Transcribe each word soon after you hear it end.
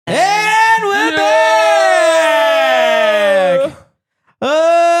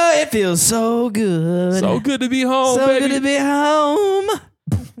feels so good. So good to be home, So baby. good to be home.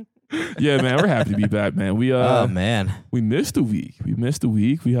 Yeah, man, we're happy to be back, man. We Oh man, we missed a week.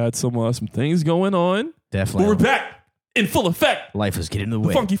 We had some things going on. definitely. But we're back in full effect. Life is getting in the The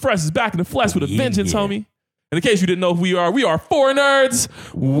way. Funky Fresh is back in the flesh with a Yeah. vengeance, homie. And in case you didn't know who we are four nerds.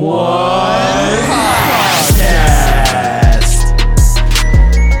 One podcast.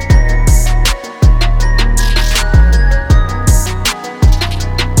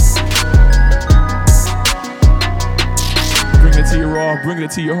 Bringing it to your raw, bringing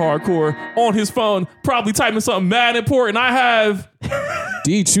it to your hardcore. On his phone, probably typing something mad important. I have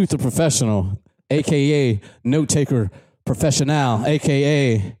D Truth the Professional, aka Note Taker Professional,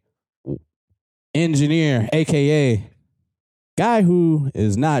 aka Engineer, aka Guy who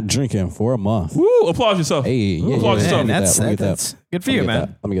is not drinking for a month. woo. Applaud yourself. Hey, yeah, Applaud yeah, yourself. yeah. that's Let me get that. that's good for you,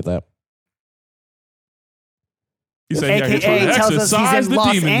 man. Let me get that. He said, yeah, he's trying AKA to tells us exercise he's in the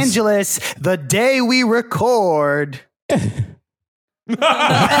Los demons. Angeles the day we record.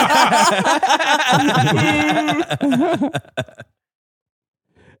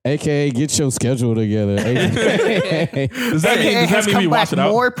 AKA get your schedule together. AKA, Does that mean, AKA has we come watch back it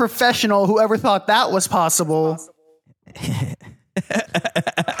out? more professional. Whoever thought that was possible?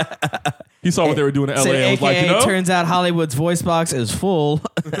 He saw what they were doing in LA So, and was like, AKA, you know, turns out Hollywood's voice box is full.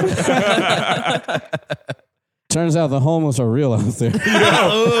 turns out the homeless are real out there.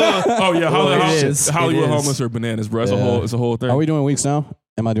 oh yeah, it is. Hollywood It is. homeless are bananas, bro. It's Yeah. a whole thing. Are we doing weeks now?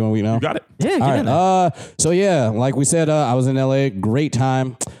 Am I doing a week now? You got it? Yeah, All right. So yeah, like we said, I was in LA. Great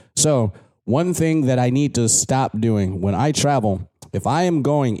time. So one thing that I need to stop doing when I travel, if I am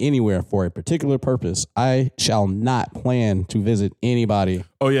going anywhere for a particular purpose, I shall not plan to visit anybody.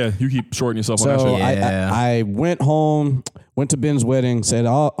 Oh yeah, you keep shorting yourself on that So shit. Yeah. I went home, went to Ben's wedding, said,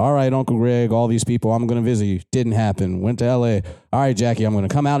 all right, Uncle Greg, all these people, I'm going to visit you. Didn't happen. Went to LA. All right, Jackie, I'm going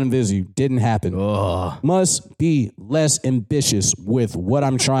to come out and visit you. Didn't happen. Ugh. Must be less ambitious with what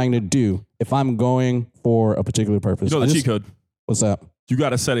I'm trying to do if I'm going for a particular purpose. You know I the just- cheat code. What's that? You got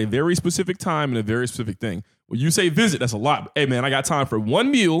to set a very specific time and a very specific thing. When you say visit, that's a lot. Hey man, I got time for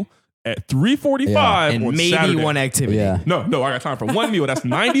one meal at 3:45 And on maybe Saturday. one activity. Yeah. No, I got time for one meal. That's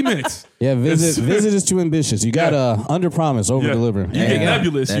 90 minutes. Yeah, visit It's- is too ambitious. You got to under promise, over deliver. You There get you go.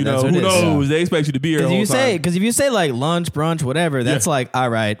 nebulous, That- you know. that's what Who it is. knows? They expect you to be here the whole time. Because if you say like lunch, brunch, whatever, that's like, all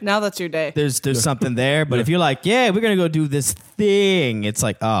right, Now that's your day. there's something there. But if you're like, yeah, we're gonna go do this thing, it's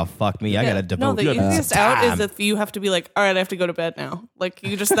like, oh fuck me, I gotta devote. No, the Yeah. easiest out is time. if you have to be like, all right, I have to go to bed now. Like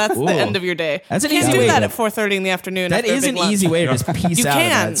you just that's Ooh. the end of your day. That's an you can't easy do way that to- at 4:30 in the afternoon. That after a is big an lunch. easy way to just piece You out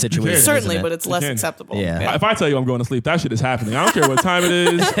can of that situation. certainly, isn't but it? it's less can. acceptable. Yeah. If I tell you I'm going to sleep, that shit is happening. I don't care what time it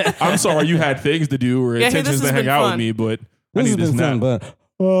is. I'm sorry you had things to do or Yeah, hey, intentions this to has hang been out with fun. me, but I This need has this been fun, nap. but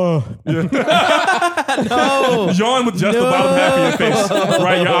No. Yawn with just the bottom half of your face.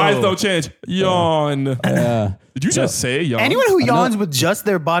 Right? Your eyes don't change. Yawn. Did you just say yawn? Anyone who yawns with just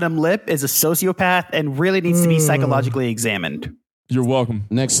their bottom lip is a sociopath and really needs to be psychologically examined. You're welcome.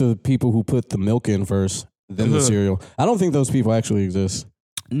 next to the people who put the milk in first, then the Ugh. cereal. I don't think those people actually exist.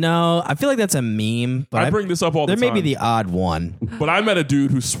 No, I feel like that's a meme. But I bring this up all the there time. may be the odd one. But I met a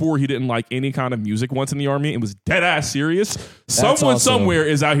dude who swore he didn't like any kind of music once in the army and was dead ass serious. Someone also- somewhere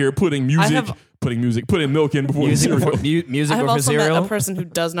is out here putting putting milk in before Music, the cereal. music I have over also met cereal. a person who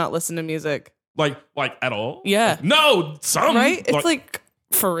does not listen to music. like at all? Yeah. No, some. Right? It's like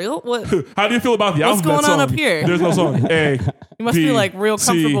for real? What? how do you feel about the What's alphabet going on song? up here? There's no song. A. You must be like real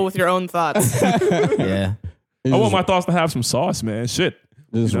comfortable with your own thoughts. Yeah. It's I want just, my thoughts to have some sauce, man. Shit.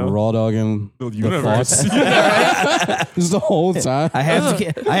 just you know? raw dogging The the universe. thoughts. Just the whole time. I have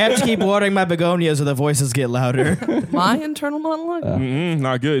to keep watering my begonias or the voices get louder. My internal monologue.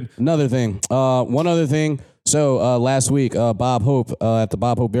 Not good. Another thing. One other thing. So last week, Bob Hope at the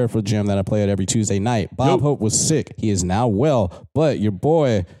Bob Hope Barefoot Gym that I play at every Tuesday night. Bob Hope was sick. He is now well, but your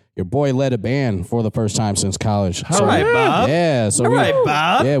boy led a band for the first time since college. All right, Bob. Yeah. So All right,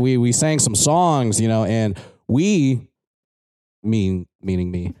 Bob. Yeah, we sang some songs, and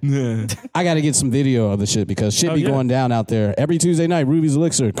meaning me. Yeah. I got to get some video of the shit because shit be yeah. going down out there every Tuesday night. Ruby's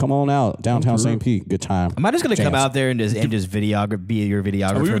Elixir, come on out downtown St. Pete. Good time. Am I just gonna come Chance. out there and just be your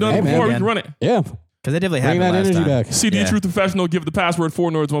videographer? We've done it Hey, man. before. We can run it. Yeah, Because they definitely bring happened that last energy time. back. CD Yeah. Truth Professional, give the password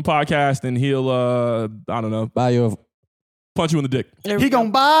 4 Nerds 1 podcast, and he'll I don't know, Buy you a punch you in the dick. There we He go. gonna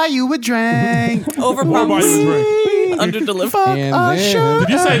buy you a drink. Over Or buy you a promise. drink. Under deliver. Fuck And a then- Did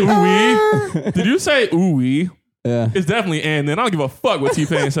you say ooh-wee? Did you say ooh-wee? Yeah. It's definitely and then I don't give a fuck what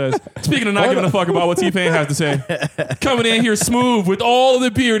T-Pain says. Speaking of not giving a fuck about what T-Pain has to say, coming in here smooth with all of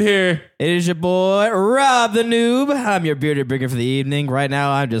the beard hair. It is your boy, Rob the Noob. I'm your bearded bringer for the evening. Right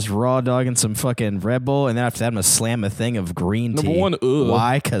now, I'm just raw dogging some fucking Red Bull, and then after that, I'm going to slam a thing of green tea. Number one, ugh.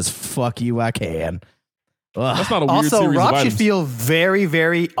 Why? Because fuck you, I can. Ugh. That's not a weird Also, series Rob of should items. feel very,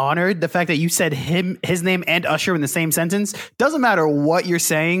 very honored. The fact that you said his name and Usher in the same sentence. Doesn't matter what you're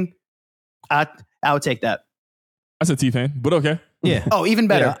saying. I would take that. I said T-Pain, but okay. Yeah. Oh, even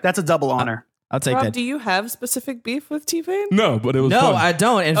better. Yeah. That's a double honor. I'll take Rob, that. do you have specific beef with T-Pain? No, but it was No, fun. I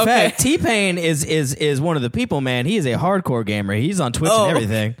don't. In Okay. fact, T-Pain is one of the people, man. He is a hardcore gamer. He's on Twitch Oh. and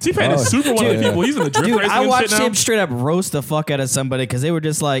everything. T-Pain is super one of the people. He's in the drift Dude, racing I and watched shit now. him straight up roast the fuck out of somebody because they were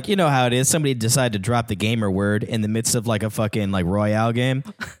just like, you know how it is. Somebody decided to drop the gamer word in the midst of like a fucking like Royale game.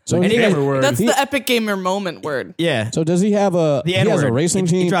 So, And he he has, Gamer word. That's the epic gamer moment word. Yeah. so does he have a The he has a N-word. racing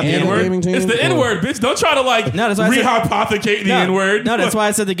He team dropped the and a N-word. gaming team? It's the Or- N-word, bitch. Don't try to like No, that's why I said- rehypothecate the N-word. No, that's why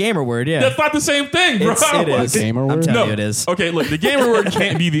I said the gamer word. Yeah. That's not the same thing, bro. It is. Gamer I'm word? telling No. you it is. Okay, look, the gamer word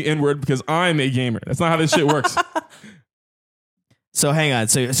can't be the N-word because I'm a gamer. That's not how this shit works. So hang on.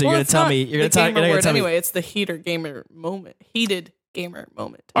 So you're Well, gonna it's tell not me you're the gonna gamer word tell me anyway. It's the heated gamer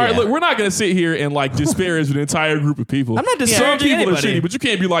moment. All right, Yeah. look, we're not going to sit here and like disparage an entire group of people. I'm not Some disparaging people are anybody. shitty, but you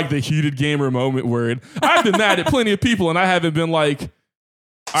can't be like the heated gamer moment word. I've been mad at plenty of people, and I haven't been like,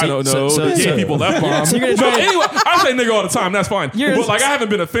 I don't know, the gay people left bomb. So you're gonna No, try- anyway, I say nigga all the time. That's fine. You're- But like, I haven't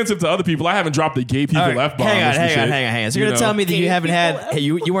been offensive to other people. I haven't dropped the gay people All right, left bomb. hang on. So you're You gonna know? tell me that you Gay haven't people had left. hey,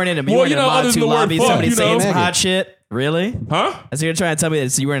 you weren't in a Well, you weren't you in a know, mod other 2 than the word lobby. fuck, Somebody you saying know? some hot shit. Really? Huh? So you're trying to tell me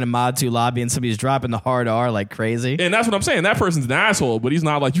that you were in a mod 2 lobby and somebody's dropping the hard R like crazy? And that's what I'm saying. That person's an asshole, but he's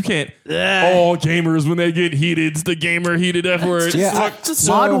not like, you can't, all gamers, when they get heated, it's the gamer heated F word. Yeah, Fuck. Just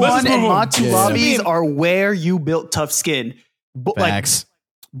So- Mod let's 1 move and on. Mod 2 Yeah. lobbies are where you built tough skin. Like, Facts.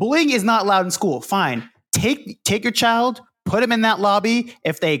 bullying is not allowed in school. Fine. Take your child, put them in that lobby.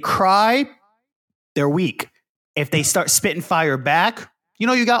 If they cry, they're weak. If they start spitting fire back, you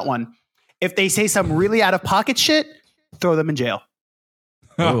know you got one. If they say some really out of pocket shit, throw them in jail.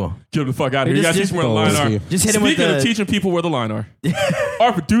 Ooh. Get him the fuck out of here. You Just- gotta teach him where the Oh, line risky. are. Just hit him with Speaking of the- teaching people where the line are,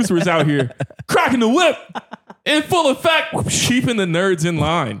 our producer is out here cracking the whip in full effect, keeping the nerds in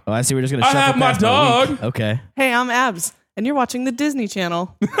line. Oh, I see. We're just gonna. I shuffle have my past dog. week. Okay. Hey, I'm Abs, and you're watching the Disney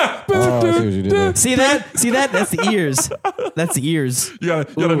Channel. Oh, I see what you did there. See that? See that? That's the ears. That's the ears. You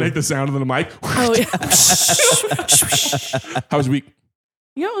gotta make the sound of the mic. Oh yeah. How was your week?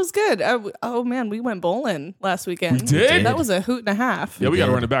 Yeah, it was good. Oh man, we went bowling last weekend. We did? That was a hoot and a half. Yeah, we gotta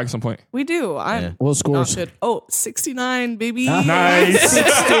did. run it back at some point. We do. I'm Yeah. What not scores? good. Oh, 69, baby. Nice.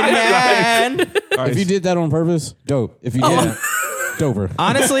 Man. If you did that on purpose, dope. If you didn't, doper.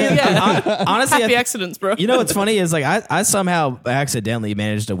 Honestly, honestly, Happy accidents, bro. you know what's funny is like I somehow accidentally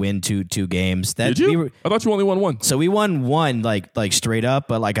managed to win two games. That Did you? we were- I thought you only won one. so we won one like straight up,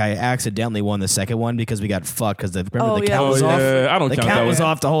 but like I accidentally won the second one because we got fucked because the Oh, count yeah. was Oh, off. yeah. I don't The count count that was one.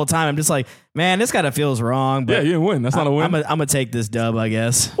 off the whole time. I'm just like, man, this kind of feels wrong. Yeah, But you didn't win. That's not a win. I'm gonna take this dub, I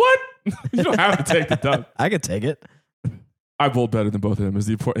guess. What? You don't have to take the dub. I could take it. I bowled better than both of them. Is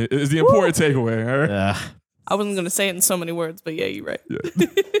the important takeaway? All right? I wasn't gonna say it in so many words, but yeah, you're right.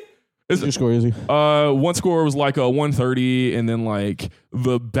 What's your score, Izzy? One score was like a 130, and then like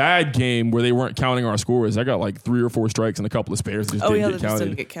the bad game where they weren't counting our scores, I got like 3 or 4 strikes and a couple of spares that just, Oh, didn't, yeah, get that just counted.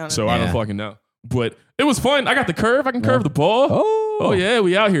 didn't get counted. So I don't Yeah. fucking know. But it was fun. I got the curve. I can curve the ball. Oh, yeah,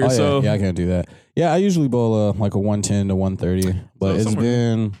 we out here. Oh, so yeah, I can't do that. Yeah, I usually bowl like a 110 to 130, but So it's somewhere-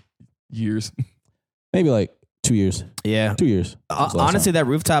 been years. maybe like 2 years. Yeah. 2 years. That's the last Honestly, time. that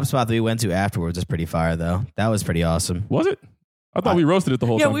rooftop spot that we went to afterwards is pretty fire, though. That was pretty awesome. Was it? I thought we roasted it the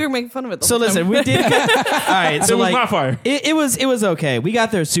whole Yeah, time. we were making fun of it. The So whole listen, time. we did. All right, so it was like not fire. it was okay. We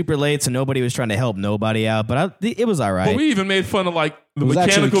got there super late, so nobody was trying to help nobody out. But it was all right. But we even made fun of like the It was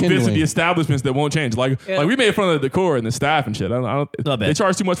actually mechanical bits of kindling. the establishments that won't change. Like Yeah. we made fun of the decor and the staff and shit. I don't Little bit. they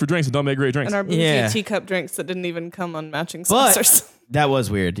charge too much for drinks and don't make great drinks. and our bougie Yeah. teacup drinks that didn't even come on matching But- saucers. That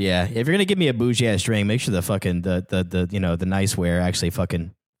was weird. Yeah, if you're gonna give me a bougie ass drink, make sure the fucking the the nice wear actually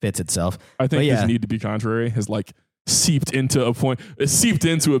fucking fits itself. I think But yeah. this need to be contrary has like seeped into a point. It seeped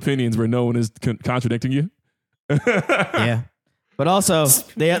into opinions where no one is contradicting you. Yeah, but also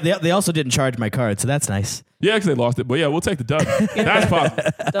they also didn't charge my card, so that's nice. Yeah, because they lost it. But yeah, we'll take the dub. That's possible.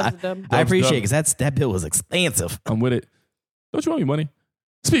 Dubs, dub. I appreciate dub. it because that bill was expensive. I'm with it. Don't you owe me money?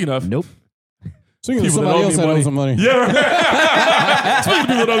 Speaking of, Nope. Speaking of people that somebody owe else me that money. owes some money. Yeah. Speaking of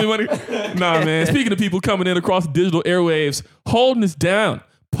people that owe me money. Nah, man. Speaking of people coming in across the digital airwaves, holding us down,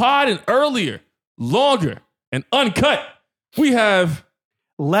 podding earlier, longer, and uncut. We have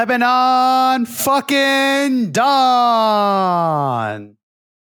Lebanon fucking Dawn.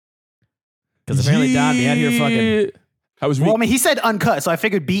 Because apparently Don be out here fucking. How was your Well, I week? mean, he said uncut, so I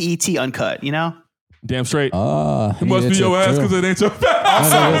figured BET uncut, you know? Damn straight. It It must be your ass because it ain't your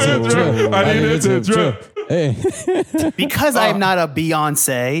I need it to drip. Hey, Because I am not a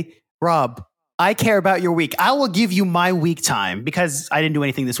Beyonce, Rob, I care about your week. I will give you my week time because I didn't do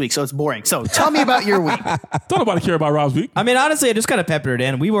anything this week, so it's boring. So tell me about your week. Don't nobody care about Rob's week. I mean, honestly, I just kind of peppered it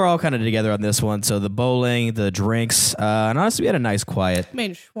in. We were all kind of together on this one. So the bowling, the drinks, and honestly, we had a nice quiet.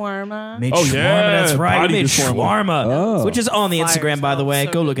 Made shawarma. Made Oh, shawarma, yeah. that's right. We Body made shawarma. shawarma, which is on the Fire Instagram, by the smells way.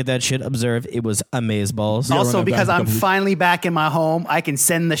 so Go good. look at that shit. Observe. It was amazeballs. run Also, that because back a I'm couple weeks. finally back in my home, I can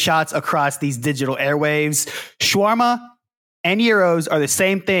send the shots across these digital airwaves. Shawarma and gyros are the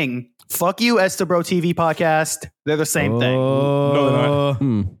same thing. Fuck you, Estabro TV podcast. They're the same thing. No, they're not.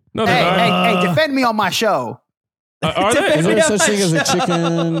 No, they're not. Hey, defend me on my show. Are is they? there such thing as a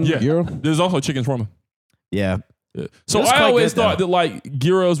chicken Yeah. gyro? There's also chicken shawarma. Yeah. Yeah. So It was I quite always good, thought though. that like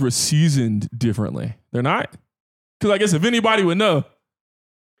gyros were seasoned differently. They're not. Because I guess if anybody would know,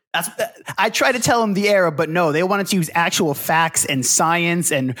 I tried to tell them the era, but no, they wanted to use actual facts and science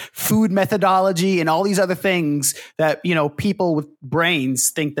and food methodology and all these other things that, you know, people with brains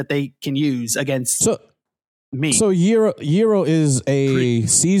think that they can use against So, me. so gyro is a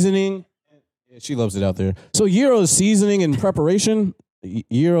seasoning. Yeah, she loves it out there. So gyro is seasoning and preparation.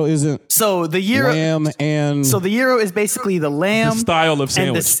 Gyro isn't So the gyro, lamb and so the gyro is basically the the lamb style of and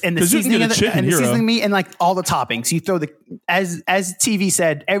sandwich. the 'Cause you can seasoning get of a the, chicken and the gyro. seasoning meat and like all the toppings. You throw the as TV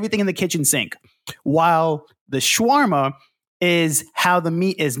said, everything in the kitchen sink. While the shawarma is how the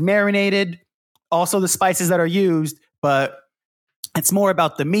meat is marinated, also the spices that are used, but it's more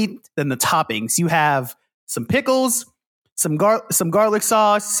about the meat than the toppings. You have some pickles, some garlic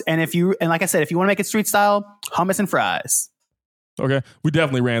sauce, and like I said, if you want to make it street style, hummus and fries. Okay. We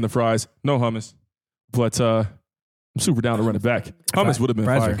definitely ran the fries. No hummus. But I'm super down to run it back. Hummus would have been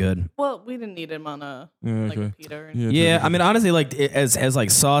Fries fire. are good. Well, we didn't need him on a Yeah, like okay. a pita or Yeah, Yeah, true. I mean, honestly, like as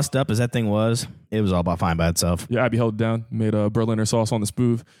like sauced up as that thing was, it was all about fine by itself. Yeah, Abby held it down, made a Berliner sauce on the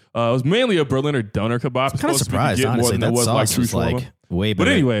spoof. It was mainly a Berliner doner kebab. Kind of surprised, honestly. That sauce was like way better.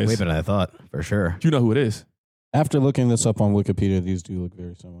 But anyways. way better than I thought, for sure. You know who it is. after looking this up on Wikipedia, these do look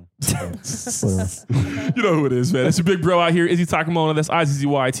very similar. Whatever. You know who it is, man. It's your big bro out here, Izzy Takamono. That's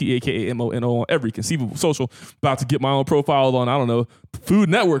IZZYTAKAMONO on every conceivable social. About to get my own profile on, I don't know, Food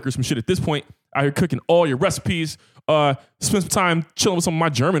Network or some shit at this point. Out here cooking all your recipes. Spent some time chilling with some of my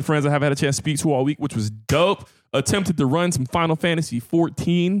German friends I haven't had a chance to speak to all week, which was dope. Attempted to run some Final Fantasy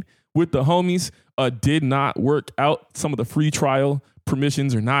 14 with the homies. Did not work out. Some of the free trial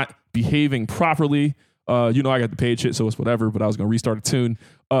permissions are not behaving properly. I got the paid shit, so it's whatever, but I was going to restart it soon.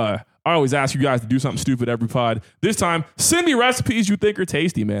 I always ask you guys to do something stupid every pod. This time, send me recipes you think are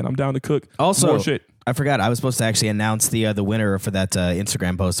tasty, man. I'm down to cook Also, more shit. I forgot. I was supposed to actually announce the winner for that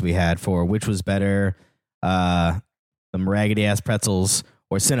Instagram post we had for which was better, the raggedy ass pretzels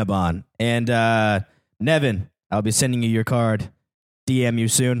or Cinnabon. And Nevin, I'll be sending you your card. DM you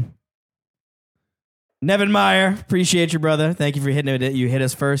soon. Nevin Meyer, appreciate you, brother. Thank you for hitting it. You hit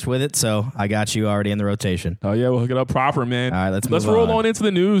us first with it, so I got you already in the rotation. Oh, yeah, we'll hook it up proper, man. All right, let's roll move on into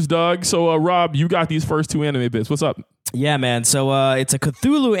the news, Doug. So, Rob, you got these first two anime bits. What's up? Yeah, man. So it's a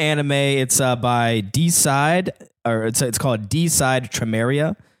Cthulhu anime. It's by D-Side, or it's called D-Side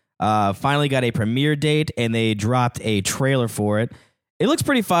Tremeria. Finally got a premiere date, and they dropped a trailer for it. It looks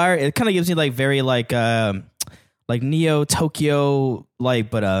pretty fire. It kind of gives me very Neo Tokyo,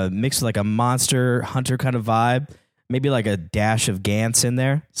 but mixed with like a Monster Hunter kind of vibe. Maybe like a dash of Gantz in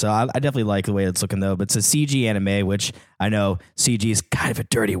there. So I definitely like the way it's looking though. But it's a CG anime, which I know CG is kind of a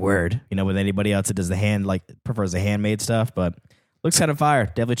dirty word. With anybody else that does prefers the handmade stuff, but looks kind of fire.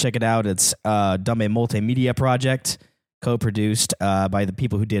 Definitely check it out. It's done by a multimedia project, co-produced by the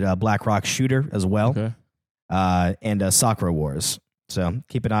people who did Black Rock Shooter as well, Okay. and Sakura Wars. So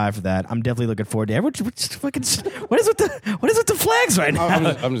keep an eye out for that. I'm definitely looking forward to it. What is with the flags right now?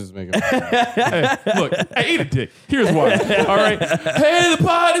 I'm just making. Hey, look, hey, eat a dick. Here's why. All right. Hey, the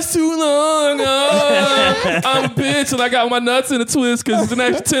pod is too long. I'm a bitch and I got my nuts in a twist because it's an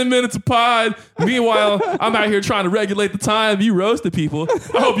extra 10 minutes of pod. Meanwhile, I'm out here trying to regulate the time. You roasted people.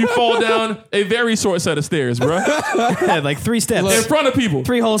 I hope you fall down a very short set of stairs, bro. Like 3 steps. In front of people.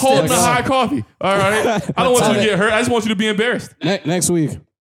 3 whole Holding steps. a high coffee. All right. I don't want you to get hurt. I just want you to be embarrassed. Next week,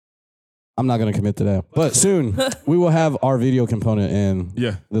 I'm not going to commit to that. But soon, we will have our video component, and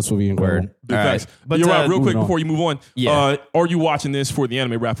Yeah. this will be incredible. Word. Big All right. facts. But, You're right. Real quick moving on. before you move on. Yeah. Are you watching this for the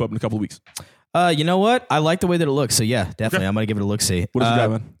anime wrap up in a couple of weeks? You know what? I like the way that it looks. So yeah, definitely. I'm going to give it a look-see. What does it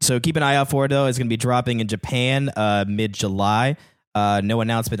got, man? So keep an eye out for it, though. It's going to be dropping in Japan mid-July. No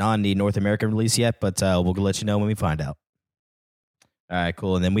announcement on the North American release yet, but we'll let you know when we find out. All right,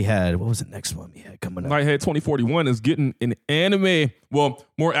 cool. And then we had, what was the next one we had coming up? Nighthead 2041 is getting an anime. Well,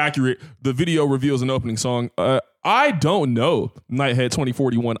 more accurate, the video reveals an opening song. I don't know Nighthead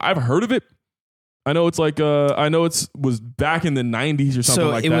 2041. I've heard of it. I know it's like was back in the 90s or something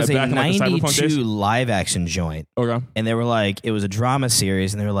like that. So it was back a in like the Cyberpunk 92 days. live action joint. Okay. And they were like, it was a drama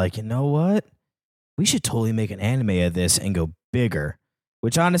series, and they were like, you know what? We should totally make an anime of this and go bigger.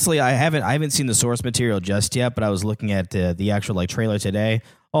 Which honestly, I haven't seen the source material just yet, but I was looking at the actual like trailer today,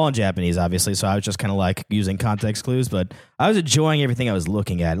 all in Japanese, obviously. So I was just kind of like using context clues, but I was enjoying everything I was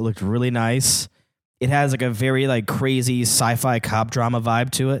looking at. It looked really nice. It has like a very like crazy sci-fi cop drama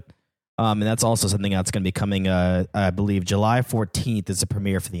vibe to it. And that's also something that's going to be coming, I believe, July 14th is the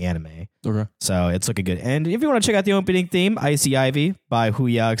premiere for the anime. Okay. So it's looking good. And if you want to check out the opening theme, Icy Ivy by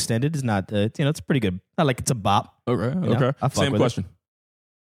Huya Extended is not, it's pretty good. Not like it's a bop. Okay. You know, Okay. I fuck Same with question.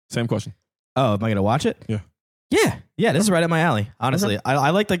 Same question. Oh, am I going to watch it? Yeah. Yeah, this is right up my alley, honestly. Okay.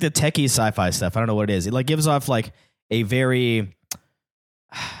 I like the techie sci-fi stuff. I don't know what it is. It like gives off like a very,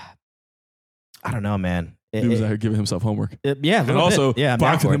 I don't know, man. He was out here giving himself homework. Yeah, a And little also bit. Yeah, I'm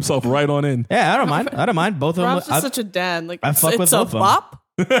down boxing for it. himself right on in. Yeah, I don't mind. I don't mind. Both of them. Rob's just such a dad. Like, I fuck with it's a both of 'em. bop.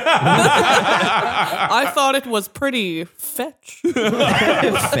 I thought it was pretty fetch.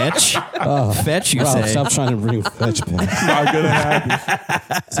 Fetch. Fetch, you Rob, say. stop trying to bring fetch back. Not gonna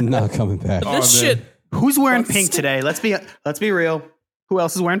happen. It's not coming back. This man. shit. Who's wearing pink today? Let's be real. Who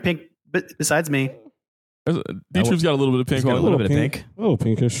else is wearing pink besides me? Dietrich's got a little bit of pink got on a little bit of pink. A little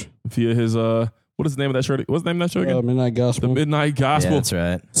pinkish. via his what is the name of that shirt? What's the name of that shirt again? Midnight The Gospel. Midnight Yeah, Gospel. that's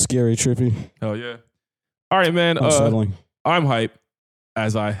right. Scary, trippy, Hell yeah. All right, man. unsettling. I'm hype,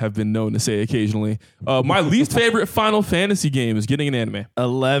 as I have been known to say occasionally. My least favorite Final Fantasy game is getting an anime.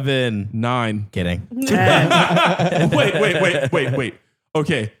 11. 9. Kidding. Wait.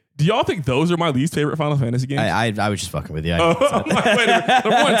 Okay. Do y'all think those are my least favorite Final Fantasy games? I was just fucking with you. Oh, I'm like, wait a minute.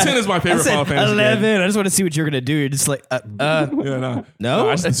 Number 1, 10 is my favorite Final Fantasy 11. game. I just want to see what you're going to do. You're just like, Yeah, no. No?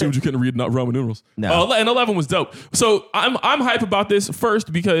 I just assumed you couldn't read Roman numerals. No. And 11 was dope. So I'm hype about this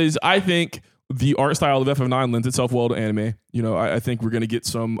first because I think the art style of FF9 lends itself well to anime. You know, I think we're going to get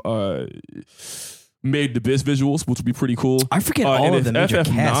some made to biz visuals, which would be pretty cool. I forget And all of if the major FF9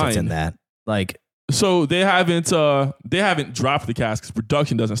 cast that's in that. Like, So they haven't dropped the cast because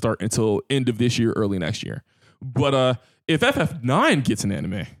production doesn't start until end of this year, early next year. But if FF9 gets an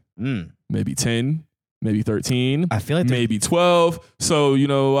anime, maybe 10, maybe 13, I feel like maybe 12. So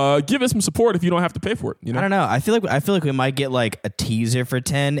give us some support if you don't have to pay for it. You know, I don't know. I feel like we might get like a teaser for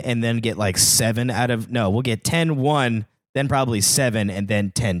 10 and then get like 7 we'll get 10 1, then probably 7 and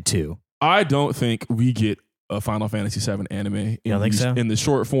then 10 2. I don't think we get a Final Fantasy VII anime in the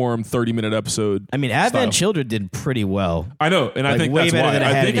short form 30-minute episode. I mean, Advent style. Children did pretty well. I know, and I Like, think way that's better why. than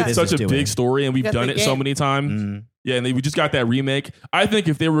I I had think any it's such a business big doing. story, and we've Got done the it so game. many times. Yeah, and we just got that remake. I think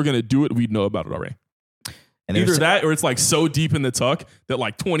if they were going to do it, we'd know about it already. And Either that or it's like so deep in the tuck that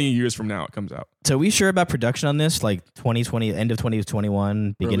like 20 years from now it comes out. So we sure about production on this? Like 2020, end of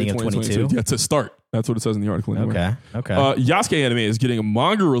 2021, beginning Early of 22? Yeah, to start. That's what it says in the article. Anyway. Okay. Yasuke anime is getting a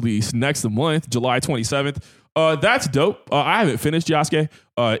manga release next month, July 27th. That's dope. I haven't finished Yasuke.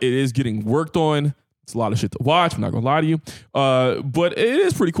 It is getting worked on. It's a lot of shit to watch. I'm not gonna lie to you, but it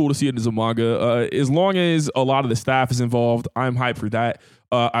is pretty cool to see it as a manga. As long as a lot of the staff is involved, I'm hyped for that.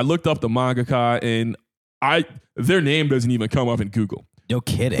 I looked up the mangaka and their name doesn't even come up in Google. No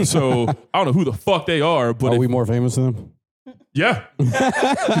kidding. So I don't know who the fuck they are, but Are we more famous than them? yeah,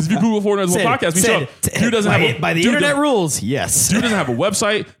 because if you Google Fortnite's podcast, we show dude doesn't have by the internet rules. Yes. Dude doesn't have a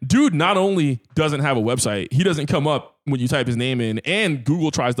website. Dude not only doesn't have a website, he doesn't come up when you type his name in, and Google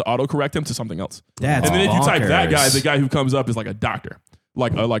tries to autocorrect him to something else. That's and then if you type that guy, bonkers. the guy who comes up is like a doctor,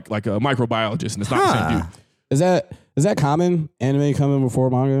 like a microbiologist, and it's not the same dude. Is that common? Anime coming before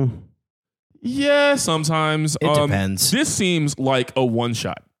manga? Yeah, sometimes. It depends. This seems like a one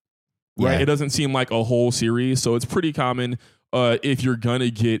shot, right? Yeah. It doesn't seem like a whole series, so it's pretty common if you're gonna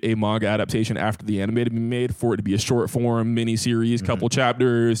get a manga adaptation after the anime to be made for it to be a short form mini series, couple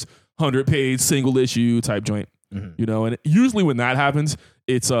chapters, 100-page single issue type joint. And usually when that happens,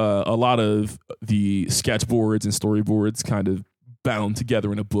 it's a lot of the sketchboards and storyboards kind of bound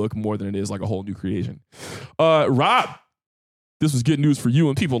together in a book more than it is like a whole new creation. Rob, this was good news for you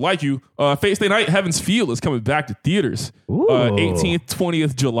and people like you. Fate Stay Night Heaven's Feel is coming back to theaters. 18th,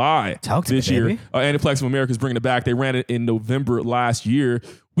 20th July Talk to this me, year. baby. Aniplex of America is bringing it back. They ran it in November last year.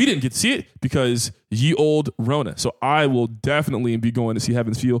 We didn't get to see it because ye old Rona. So I will definitely be going to see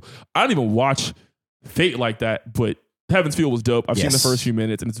Heaven's Feel. I don't even watch Fate like that, but Heaven's Feel was dope. I've seen the Yes. first few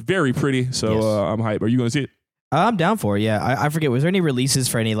minutes and it's very pretty. So Yes. I'm hyped. Are you going to see it? I'm down for it. Yeah, I forget. Was there any releases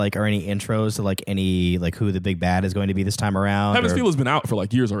for any like or any intros to like any like who the big bad is going to be this time around? Heaven's or Feel has been out for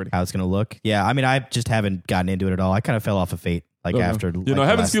like years already. how it's going to look? Yeah, I mean, I just haven't gotten into it at all. I kind of fell off of Fate like after. You know,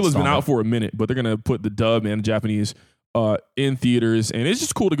 Heaven's Feel has been out for a minute, but they're gonna put the dub and Japanese in theaters, and it's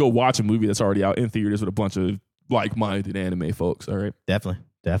just cool to go watch a movie that's already out in theaters with a bunch of like-minded anime folks. All right,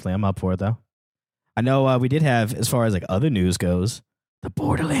 Definitely, I'm up for it though. I know we did have, as far as like other news goes, the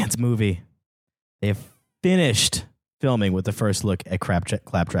Borderlands movie. They have finished filming with the first look at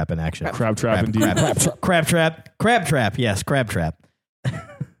Claptrap in action. Crab Trap indeed. Crab Trap. Yes, Crab Trap.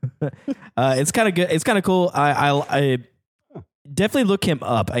 It's kind of good. It's kind of cool. I definitely look him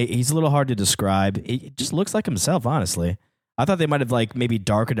up. He's a little hard to describe. He just looks like himself, honestly. I thought they might have like maybe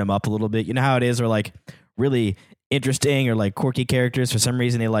darkened him up a little bit. You know how it is, or like really interesting or like quirky characters. For some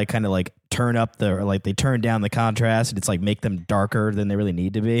reason, they like kind of like turn up or like they turn down the contrast and it's like make them darker than they really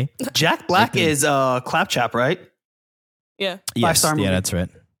need to be. Jack Black is Claptrap, right? Yeah. Yes, 5-star movie. yeah, that's right.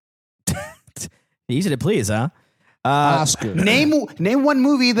 Easy to please, huh? Oscar. Name one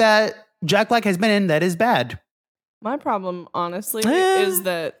movie that Jack Black has been in that is bad. My problem, honestly, Eh. is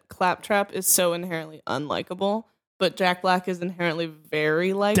that Claptrap is so inherently unlikable, but Jack Black is inherently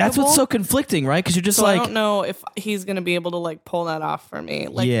very likable. That's what's so conflicting, right? Because you're just So I like, don't know if he's going to be able to like pull that off for me.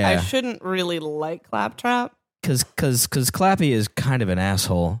 Like, Yeah. I shouldn't really like Claptrap. because Clappy is kind of an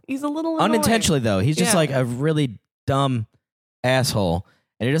asshole. He's a little annoying. Unintentionally, though. He's just Yeah. like a really dumb asshole.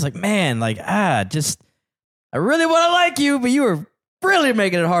 And you're just like, man, like, I really want to like you, but you are really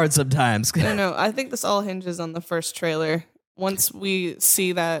making it hard sometimes. I don't know. I think this all hinges on the first trailer. Once we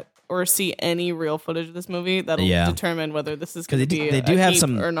see that or see any real footage of this movie, that'll Yeah. determine whether this is 'Cause going to they be do a have heap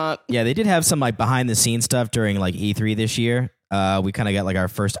some- or not. Yeah, they did have some like behind the scenes stuff during like E3 this year. We kind of got like our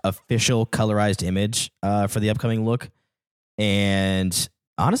first official colorized image for the upcoming look. And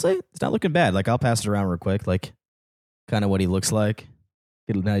honestly, it's not looking bad. Like, I'll pass it around real quick, like kind of what he looks like.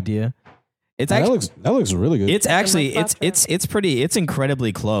 Get an idea. It's that actually looks really good. it's actually like it's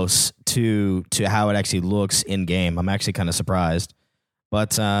incredibly close to how it actually looks in game. I'm actually kind of surprised.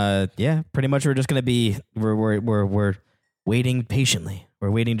 But yeah, pretty much we're just gonna be we're waiting patiently. We're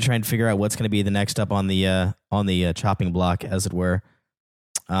waiting to try and figure out what's gonna be the next up on the chopping block, as it were.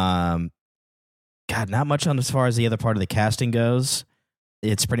 God, not much on as far as the other part of the casting goes.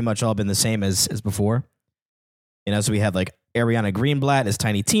 It's pretty much all been the same as before. You know, so we have like Ariana Greenblatt as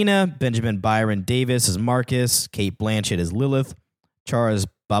Tiny Tina, Benjamin Byron Davis as Marcus, Kate Blanchett as Lilith, Charles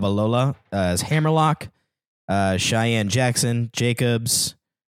Babalola as Hammerlock, Cheyenne Jackson, Jacobs,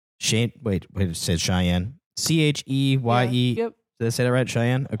 Shane. Wait, it says Cheyenne. Cheye. Yep. Did I say that right?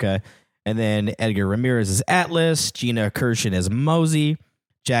 Cheyenne? Okay. And then Edgar Ramirez as Atlas, Gina Kirshen as Mosey,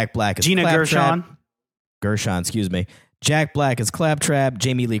 Jack Black as Gina Claptrap. Gershon. Gershon, excuse me. Jack Black as Claptrap,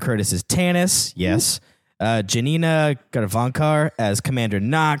 Jamie Lee Curtis as Tanis, yes. Janina Garvankar as Commander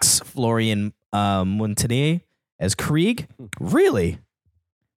Knox, Florian Montagnier as Krieg. Really?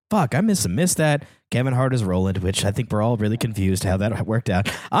 Fuck, I missed that. Kevin Hart as Roland, which I think we're all really confused how that worked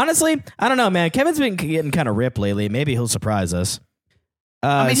out. Honestly, I don't know, man. Kevin's been getting kind of ripped lately. Maybe he'll surprise us.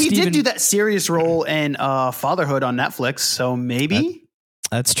 I mean, he Steven- did do that serious role in Fatherhood on Netflix, so maybe.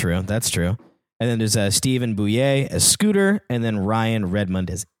 That's true. And then there's Stephen Bouillet as Scooter, and then Ryan Redmond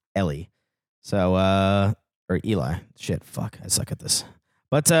as Ellie. So, or Eli. Shit, fuck, I suck at this.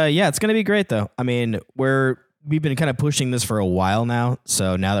 But yeah, it's gonna be great though. I mean, we've been kind of pushing this for a while now.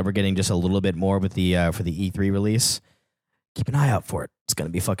 So now that we're getting just a little bit more with the for the E3 release, keep an eye out for it. It's gonna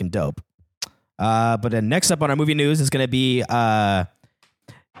be fucking dope. But then next up on our movie news is gonna be when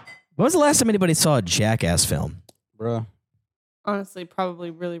was the last time anybody saw a Jackass film? Bruh. Honestly, probably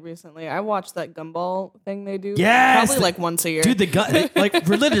really recently. I watched that gumball thing they do. Yes! Probably like once a year. Dude, the gun, like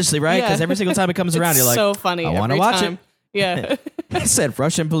religiously, right? Yeah. Because every single time it comes around, It's you're like, so funny. I want to every watch time. it. Yeah. I said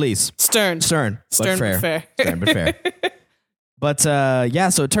Russian police. Stern. But Stern fair. but fair. Stern but fair. But yeah,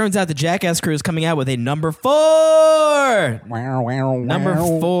 so it turns out the Jackass crew is coming out with a number 4. Number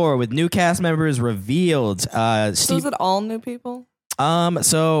 4 with new cast members revealed. So Steve, is it all new people?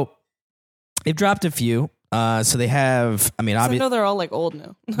 so they've dropped a few. So they have. I mean, I obviously, know they're all like old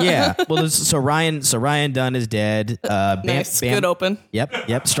now. yeah. Well, so Ryan Dunn is dead. Nice. Good open.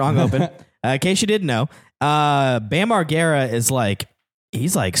 Yep. Strong open. In case you didn't know, Bam Margera is like,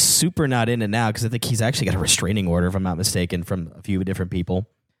 he's like super not in it now because I think he's actually got a restraining order, if I'm not mistaken, from a few different people.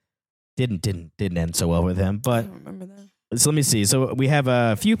 Didn't end so well with him, I but don't remember that. so let me see. So we have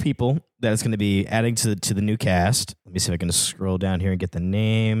a few people that is going to be adding to the new cast. Let me see if I can scroll down here and get the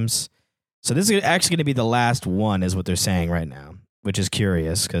names. So this is actually going to be the last one, is what they're saying right now, which is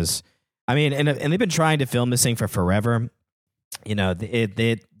curious because, I mean, and they've been trying to film this thing for forever. You know, they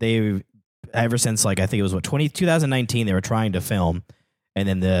ever since like I think it was 2019 they were trying to film, and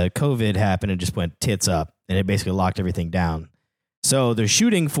then the COVID happened and just went tits up, and it basically locked everything down. So they're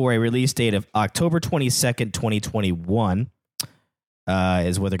shooting for a release date of October 22nd, 2021.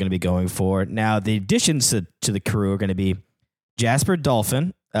 Is what they're going to be going for. Now, the additions to the crew are going to be Jasper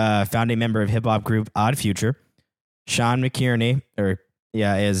Dolphin, founding member of hip hop group Odd Future, Sean McKierney,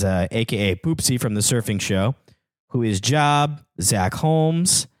 is aka Poopsie from the Surfing Show, who is Job, Zach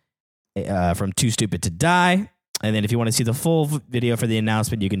Holmes from Too Stupid to Die. And then if you want to see the full video for the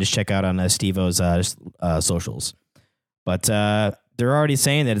announcement, you can just check out on Steve-O's socials. But they're already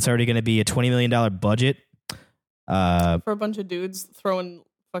saying that it's already going to be a $20 million budget. For a bunch of dudes throwing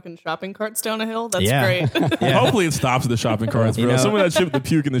fucking shopping carts down a hill. That's great. Hopefully it stops at the shopping carts, bro. Some of that shit with the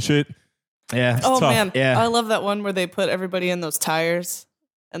puke and the shit. Yeah. Oh, tough. man. Yeah. I love that one where they put everybody in those tires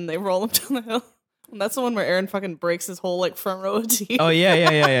and they roll them down the hill. And that's the one where Aaron fucking breaks his whole like front row of teeth. Oh,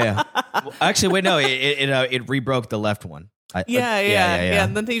 yeah. Well, actually, wait, no, it rebroke the left one. Yeah.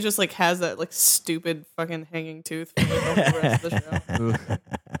 And then he just like has that like stupid fucking hanging tooth for like, the rest of the show.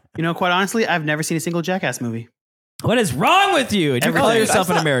 You know, quite honestly, I've never seen a single Jackass movie. What is wrong with you? Did you call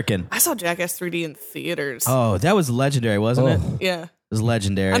yourself an American? I saw Jackass 3D in theaters. Oh, that was legendary, wasn't it? It Yeah. was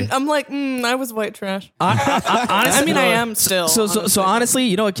legendary. I'm like, I was white trash. Honestly, I mean, I am still. So honestly,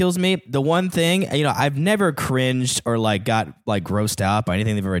 you know what kills me? The one thing, I've never cringed or like got like grossed out by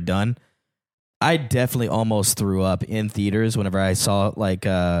anything they've ever done. I definitely almost threw up in theaters whenever I saw like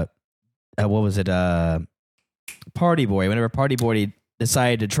what was it? Party Boy. Whenever Party Boy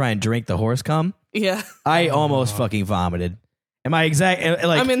decided to try and drink the horse cum, Yeah. I almost fucking vomited. Am I exact?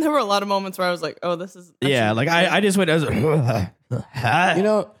 Like, I mean, there were a lot of moments where I was like, oh, this is. yeah, like I just went. I was like, You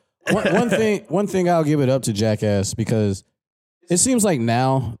know, one thing I'll give it up to Jackass, because it seems like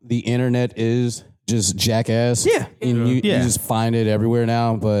now the internet is just Jackass. Yeah. And you just find it everywhere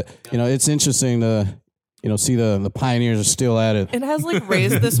now. But it's interesting to see the pioneers are still at it. It has like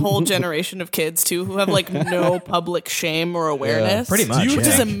raised this whole generation of kids too who have like no public shame or awareness. pretty much, Which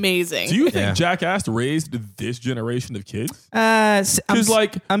is yeah. amazing. Do you think Jackass raised this generation of kids? Because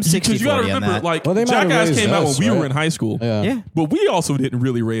I'm 64 Because you gotta on remember, that. like, Well, they might have Jackass raised came out when us, we were right? in high school. Yeah. But we also didn't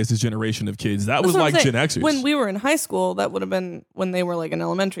really raise this generation of kids. That was That's what like I'm Gen saying. Xers. When we were in high school, that would have been when they were like in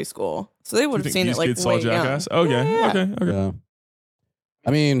elementary school. So they would you have think seen these it like kids way saw Jackass? young. Okay, Yeah. okay. Yeah.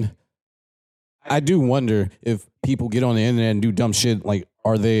 I mean, I do wonder if people get on the internet and do dumb shit. Like,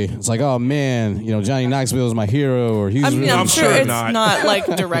 are they? It's like, oh man, Johnny Knoxville is my hero, or he's. I mean, really I'm sure it's not. not like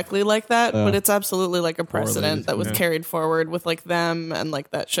directly like that, but it's absolutely like a precedent that was yeah. carried forward with like them and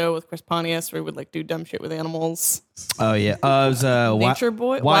like that show with Chris Pontius where he would like do dumb shit with animals. Oh yeah. It was Nature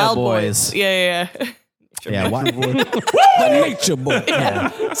Boy? Wild Boys. Yeah. Yeah, Wild Boys. Nature Boy.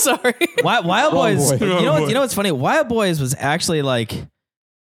 Yeah. Sorry. Wild Boys. Boy. You know what's funny? Wild Boys was actually like,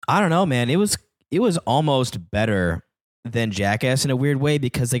 I don't know, man. It was almost better than Jackass in a weird way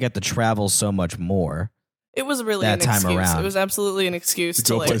because they got to travel so much more. It was really That an time excuse. around. It was absolutely an excuse to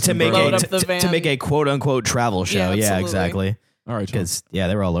go like places To make load a up the van. to make a quote unquote travel show. Yeah, Yeah, absolutely. exactly. All right, John. Because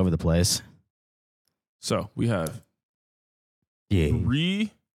they were all over the place. So we have Yeah.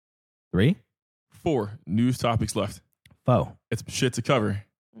 3, 4 news topics left. 4. It's shit to cover,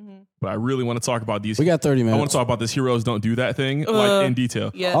 Mhm. but I really want to talk about these. We got 30 I minutes. want to talk about this heroes don't do that thing like in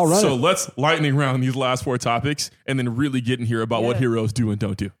detail. Yes. All right. So let's lightning round these last 4 topics and then really get in here about what Yeah. heroes do and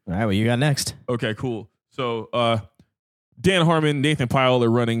don't do. All right, what you got next? Okay, cool. So Dan Harmon, Nathan Pyle are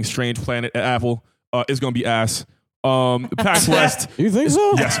running Strange Planet at Apple. It's gonna be ass. PAX West. You think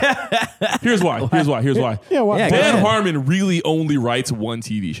so? Yes. Here's why. Yeah. Why? Yeah, go Dan ahead. Harmon really only writes one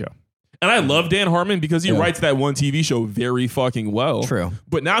TV show. And I love Dan Harmon because he writes that one TV show very fucking well. True.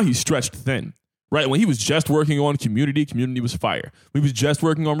 But now he's stretched thin. Right? When he was just working on Community was fire. When he was just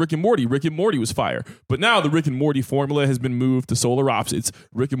working on Rick and Morty was fire. But now the Rick and Morty formula has been moved to Solar Opposites.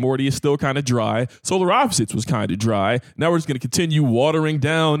 Rick and Morty is still kind of dry. Solar Opposites was kind of dry. Now we're just going to continue watering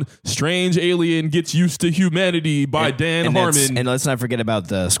down Strange Alien Gets Used to Humanity by Dan Harmon. And let's not forget about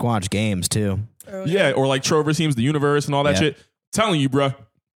the Squanch Games too. Yeah, or like Trover Seems the Universe and all that Yeah. shit. Telling you, bruh,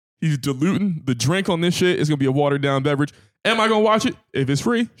 he's diluting the drink on this shit. It's going to be a watered down beverage. Am I going to watch it? If it's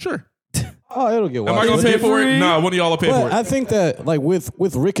free, sure. Oh, it'll get Am I watched. going to pay for it? Nah, one of y'all will pay for But it. I think that like with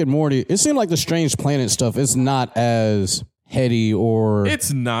Rick and Morty, it seemed like the Strange Planet stuff is not as heady or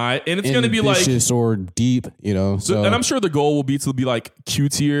It's not. And it's going to be like... ambitious or deep, So, And I'm sure the goal will be to be like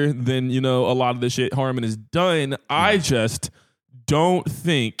cutier than, a lot of the shit Harmon has done. I just don't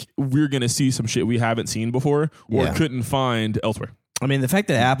think we're going to see some shit we haven't seen before or Yeah. couldn't find elsewhere. I mean, the fact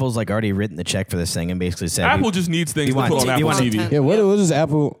that Apple's like already written the check for this thing and basically said Apple just needs things to want- put on you Apple want- TV. Yeah, what is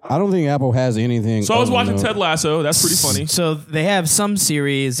Apple? I don't think Apple has anything. So I was other than watching Ted Lasso. That's pretty funny. So they have some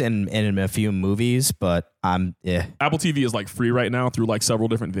series and a few movies, but yeah. Apple TV is like free right now through like several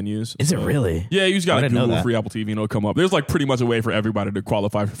different venues. Is it really? Yeah, you just I got to didn't know Google that. free Apple TV and it'll come up. There's like pretty much a way for everybody to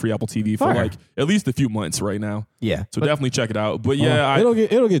qualify for free Apple TV for Fire. like at least a few months right now. Yeah. So definitely check it out. But yeah,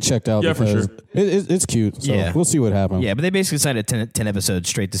 it'll get checked out. Yeah, for because sure. It's cute. So Yeah. we'll see what happens. Yeah, but they basically signed a 10 episode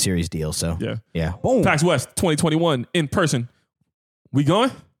straight to series deal. So yeah. Boom. PAX West 2021 in person. We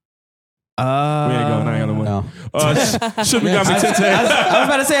going? We ain't going. I ain't gonna win. No. Should we got me Tensei? I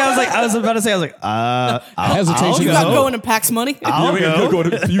was about to say, Hesitation. You got going to PAX money? Yeah, we ain't go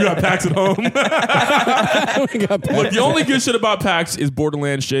to, you got PAX at home. Look, the only good shit about PAX is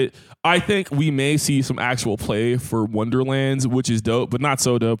Borderlands shit. I think we may see some actual play for Wonderlands, which is dope, but not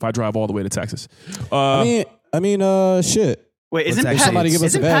so dope if I drive all the way to Texas. I mean, shit. Wait, isn't actually- PAX, somebody give us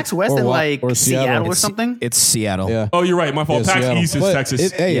isn't a bag? PAX West Or in what? like Or Seattle? Seattle or It's- something? It's Seattle. Yeah. Oh, you're right. My fault. Yeah, PAX Seattle. East is But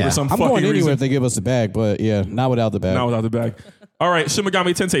Texas. hey, for some I'm fucking going anywhere reason. if they give us the bag, but yeah, not without the bag. Not without the bag. All right, Shin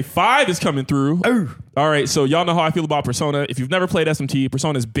Megami Tensei 5 is coming through. All right, so y'all know how I feel about Persona. If you've never played SMT,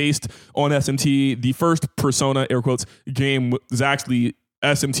 Persona is based on SMT. The first Persona, air quotes, game was actually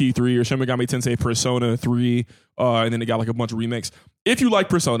SMT 3 or Shin Megami Tensei Persona 3, and then it got like a bunch of remakes. If you like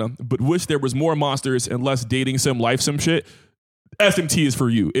Persona, but wish there was more monsters and less dating sim, life sim shit, SMT is for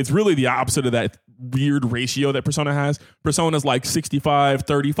you. It's really the opposite of that weird ratio that Persona has. Persona's like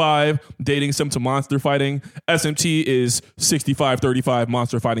 65-35 dating sim to monster fighting. SMT is 65-35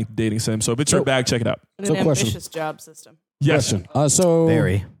 monster fighting to dating sim. So if it's your bag, check it out. And So an question. ambitious job system. Yes. Question. So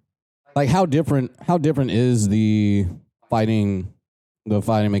Very. like how different is the fighting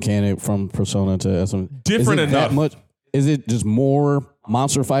mechanic from Persona to SM? Different is it enough. That much? Is it just more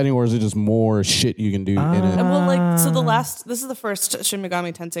monster fighting, or is it just more shit you can do in it? And well, like, so this is the first Shin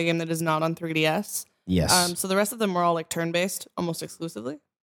Megami Tensei game that is not on 3DS. Yes. So the rest of them are all like turn-based, almost exclusively.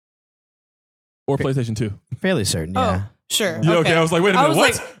 Or PlayStation 2. Fairly certain. Yeah. Oh, sure. Yeah, okay. I was like, wait a I minute,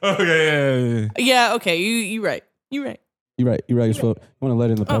 was what? Okay, yeah. Yeah, okay. You right. You right. You're right. You want to let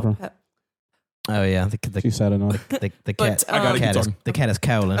in the pepper? Oh, Oh yeah. She's sad enough. The But, cat. I gotta the keep cat is talking. the cat is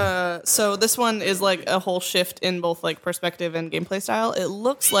cowling. so this one is like a whole shift in both like perspective and gameplay style. It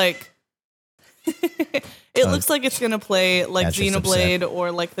looks like looks like it's gonna play like That's just Xenoblade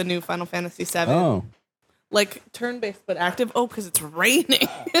or like the new Final Fantasy VII, Oh, like turn-based but active. Oh, because it's raining.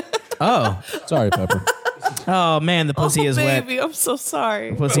 Oh. sorry, Pepper. Oh man, the pussy is wet. baby, I'm so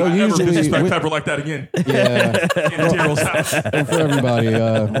sorry. Pussy. I never usually disrespect we- Pepper like that again. Yeah, In Daryl's house. and for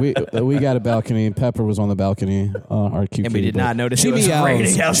everybody, we got a balcony. Pepper was on the balcony. Our cute And we kitty, did but not notice she it was meows-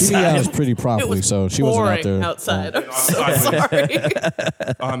 raining She outside. meows pretty promptly, was so she wasn't out Pouring there. outside. I'm so outside.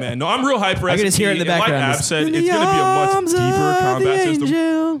 sorry. Oh man, no, I'm real hyped for I can SMT. just hear it in the And background. Like Ab said, it's going to be a much deeper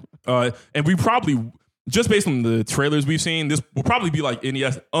combat system. And we probably, just based on the trailers we've seen, this will probably be like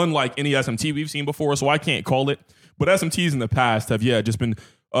unlike any SMT we've seen before. So I can't call it. But SMTs in the past have just been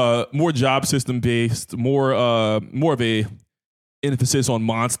more job system based, more of a emphasis on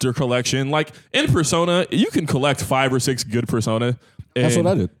monster collection. Like in Persona, you can collect 5 or 6 good Persona. That's what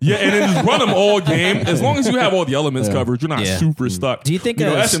I did. Yeah, and then just run them all game. As long as you have all the elements covered, you're not Yeah. super stuck. Do you think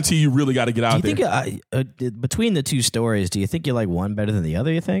SMT? You really got to get Do out you there. think between the two stories, do you think you like one better than the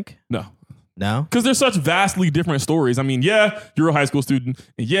other? You think? No. No. Because they're such vastly different stories. I mean, yeah, you're a high school student,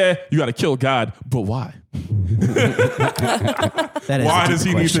 and yeah, you got to kill God, but why? That is Why a does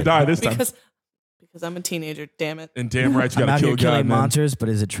deep he need to question. die this time? because I'm a teenager. Damn it. And damn right, you I'm got out to here kill God. killing Man. monsters, but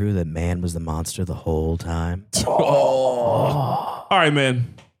is it true that man was the monster the whole time? All right,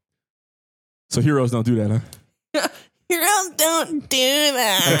 man. So heroes don't do that, huh? Heroes don't do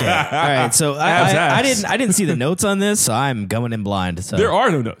that. Okay. All right. So I didn't see the notes on this, so I'm going in blind. So There are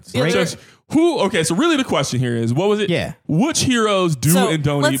no notes. Yeah, Just who? Okay, so really the question here is, what was it? Yeah. Which heroes do So and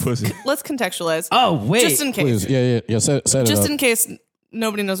don't eat pussy? Let's contextualize. Oh wait. Just in case. Please, yeah. Set it Just up. in case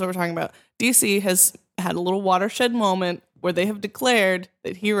nobody knows what we're talking about. DC has had a little watershed moment where they have declared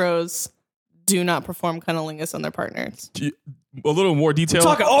that heroes do not perform cunnilingus on their partners. A little more detail. We're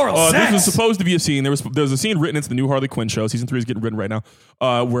talking oral This sex. was supposed to be a scene. There's a scene written into the new Harley Quinn show. Season 3 is getting written right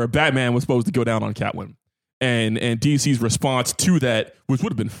now, where Batman was supposed to go down on Catwoman. And DC's response to that, which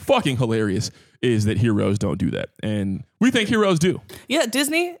would have been fucking hilarious, is that heroes don't do that. And we think heroes do. Yeah,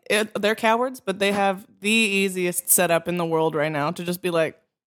 Disney, they're cowards, but they have the easiest setup in the world right now to just be like,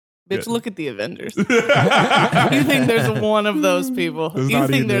 bitch, look at the Avengers. You think there's one of those people. Who's You not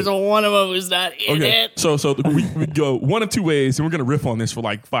think eating there's it. one of them who's not in Okay, it. so we go one of two ways, and we're gonna riff on this for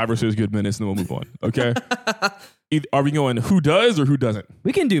like 5 or 6 good minutes, and then we'll move on. Okay, are we going who does or who doesn't?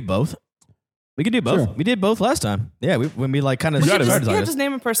 We can do both. We could do both. Sure. We did both last time. Yeah, when we like kind of started on this. Just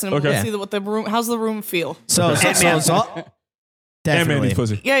name a person and Okay. we'll see what the room. How's the room feel? So Ant-Man definitely. needs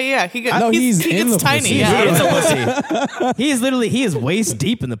pussy. Yeah. He got. No, he he's gets in the tiny. pussy. Yeah, He's a pussy. He is waist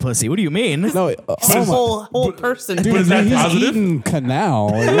deep in the pussy. What do you mean? No, He's a whole person. dude, is that he's positive? eating canal.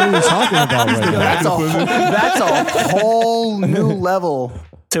 What are you talking about right now? That's a whole new level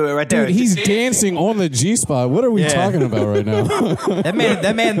to it right there. Dude, he's dancing on the G spot. What are we talking about right now? That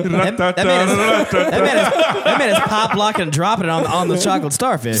man is pop locking and dropping it on the chocolate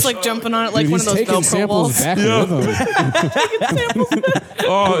starfish. Just like jumping on it like Dude, one he's of those taking Velcro samples walls. back with him.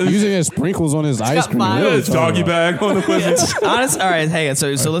 Oh, Using it as sprinkles on his ice got cream. five. What are we it's talking doggy about? bag on the pussy. Honest, all right, hang on. So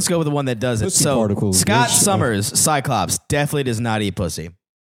let's go with the one that does it. Pussy So particles, Scott bitch. Summers, Cyclops, definitely does not eat pussy.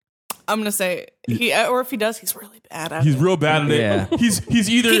 I'm gonna say or if he does, he's really bad at He's it. real bad at it. Yeah. He's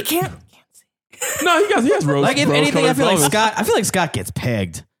either He can't see. no, he has rose. Like if rose anything, I colored feel flowers. like Scott gets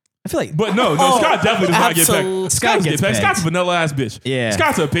pegged. I feel like, But no, Scott definitely does not get absolutely. pegged. Scott Scott gets gets pegged. pegged. Scott's a vanilla ass bitch. Yeah.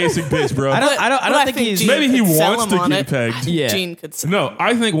 Scott's a basic bitch, bro. I don't think he's. Gene Maybe he could sell wants him to on get it. pegged. Yeah. Gene could sell. No,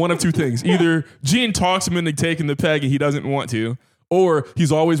 I think one of two things. Either Gene talks him into taking the peg and he doesn't want to, or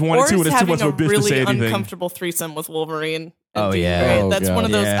he's always wanted Or to and he's it's too having much of a bitch really to say anything. uncomfortable threesome with Wolverine. and Oh, Jean yeah. Grey. Oh, That's God. one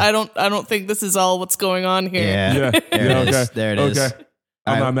of those. Yeah. I don't think this is all what's going on here. Yeah. Yeah. There it is. Okay. There it is. Okay.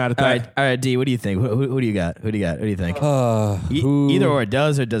 I'm not mad at that. All right, D. What do you think? Who do you got? Who do you got? What do you think? Who, Either or it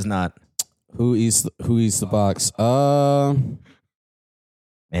does or does not. who eats the box?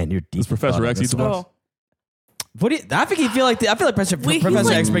 Man, you're deep. Does Professor X eat the box? Oh, What do you, I feel like Professor He's Professor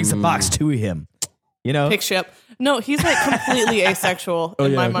like- X brings the box to him. You know? pick ship. No, he's like completely asexual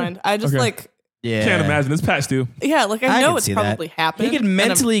in yeah, my okay. mind. I just Okay. like, Yeah. Can't imagine. It's Patch too. yeah, like I I know can it's see that. probably happened. He could and I'm-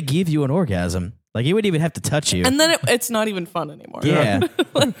 mentally give you an orgasm. Like he wouldn't even have to touch you. and then it's not even fun anymore. yeah.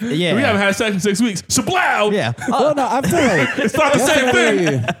 Yeah. We haven't had sex in 6 weeks. Shablow! Yeah. Well, no, I feel like It's not the same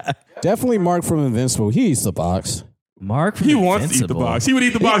thing. definitely Mark from Invincible. He eats the box. Mark from He wants to eat the Invincible. box. He would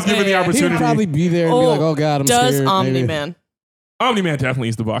eat the box given the Yeah. He'd opportunity. probably be there and be like, "Oh God, I'm does scared." Omni maybe. Man? Omni-Man definitely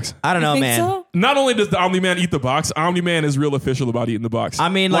eats the box. I don't know, Think man. so? Not only does the Omni-Man eat the box, Omni-Man is real official about eating the box. I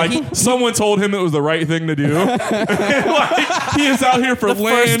mean, like, someone told him it was the right thing to do. Like, he is out here for The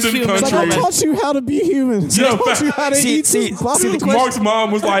land first and human It's like, I country. taught you how to be human. I Yo, taught you how to see- eat see- the box. see the question- Mark's mom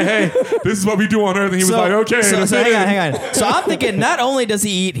was like, "Hey, this is what we do on Earth," and he was like, "Okay." So, that's so it. hang on. So I'm thinking, not only does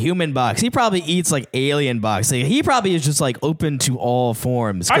he eat human box, he probably eats like alien box. Like, he probably is just like open to all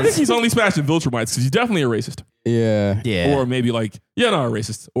forms. I think he's only smashing Viltrumites because he's definitely a racist, Yeah. yeah. or maybe like a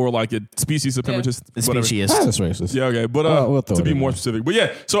racist, or like a species supremacist, the whatever. species. That's racist. Yeah, okay, but we'll throw to it be in more there. specific, but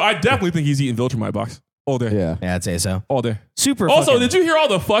yeah. So I definitely think he's eating Viltrumite box all day. Yeah. Yeah, I'd say so. All day. Super. Also, fucking- did you hear all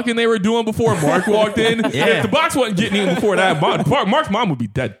the fucking they were doing before Mark walked in? Yeah. If the box wasn't getting eaten before that, Mark's mom would be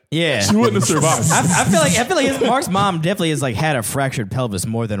dead. Yeah. She wouldn't have survived. I feel like Mark's mom definitely has like had a fractured pelvis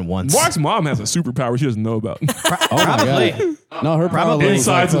more than once. Mark's mom has a superpower she doesn't know about. Oh my Probably. God. No, her Probably. probably is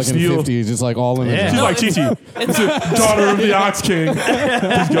like Insides of fucking steel. 50s, just like all in the Yeah. She's No, like Chi-Chi, it's a daughter of the Ox King.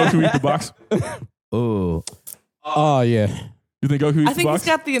 Does Goku eat the box? Ooh. Oh yeah. You think Goku eats I think the he's box?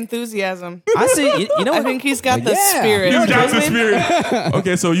 got the enthusiasm. I see. You know I what? think he's got the Yeah. spirit. He's got the spirit.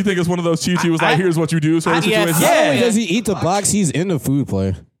 Okay, so you think it's one of those Chi-Chi was like, here's what you do sort of yes. situation? Yeah. Not only does he eat the box, he's in the food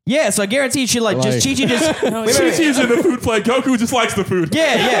play. Yeah, so I guarantee she like just Like- Chi-Chi just No, wait, wait, wait. Chi-Chi's in the food plate. Goku just likes the food.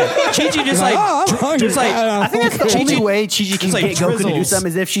 Yeah. Chi-Chi just like Oh, I'm hungry. just like I think that's the only way Chi-Chi can like get Goku to do drizzles. something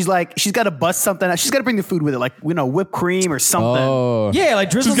is if she's got to bust something out. She's got to bring the food with it, like, whipped cream or something. Oh. yeah,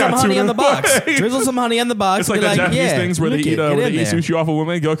 like drizzle She's got some honey tuna. on the box. Drizzle some honey on the box. It's like be that Japanese yeah, things where they lick eat it, get in there. sushi off a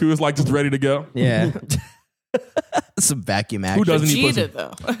woman. Goku is like just ready to go. Yeah. Some vacuum action. Who doesn't eat pussy? Vegeta, though.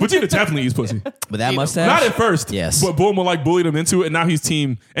 Vegeta definitely eats pussy. With that mustache? Not at first. Yes. But Bulma like bullied him into it, and now he's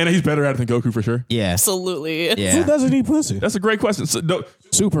team, and he's better at it than Goku for sure. Yeah. Absolutely. Who Yeah. doesn't eat pussy? That's a great question. So, the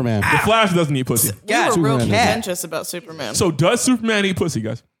Superman. Flash doesn't eat pussy. We were real Superman does. contentious about Superman. So does Superman eat pussy,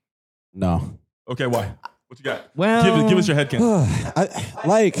 guys? No. Okay, why? What you got? Well- give us your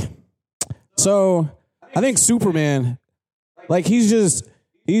headcanon. So I think Superman, like he's just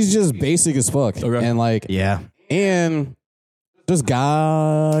basic as fuck. Okay. And like Yeah. and does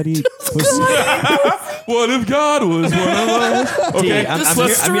God eat pussy? What if God was one of us? Okay, I'm- Just I'm a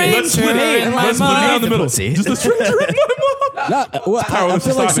here- I mean, let's split it. in my Let's split it down mind. the middle. Pussy. Just a stranger in my mom. Not, well, I Powerless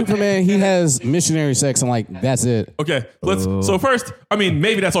feel to like stop it. Superman, he has missionary sex and like that's it. Okay, let's. So first, I mean,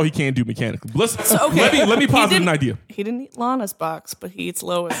 maybe that's all he can do mechanically. Let's. okay. Let me He posit didn't- an idea. He didn't eat Lana's box, but he eats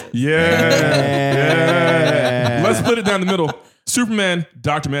Lois's. Yeah. Let's split it down the middle. Superman,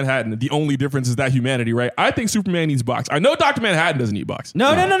 Dr. Manhattan. The only difference is that humanity, right? I think Superman eats box. I know Dr. Manhattan doesn't eat box.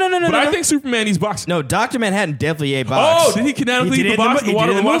 No. But I think Superman eats box. No, Dr. Manhattan definitely ate box. Oh, did he canonically eat the box in the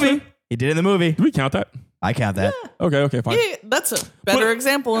water of the movie. Watchmen? He did it in the movie. Do we count that? I count that. Okay, fine. Yeah, that's a better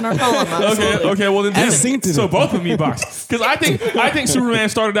example in our column. Absolutely. Okay. Well, then so both of me box because I think Superman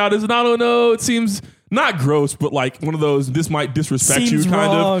started out as I don't know. It seems not gross, but like one of those. This might disrespect Seems you,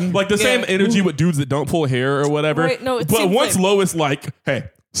 kind wrong. of like the same energy with dudes that don't pull hair or whatever. Right, no, it but seems once like- Lois like, hey,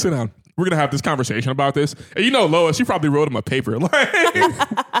 sit down. We're gonna have this conversation about this, and Lois, she probably wrote him a paper like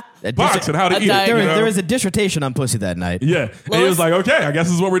box and how to eat it. diagram. There was a dissertation on pussy that night. Yeah, and he was like, okay, I guess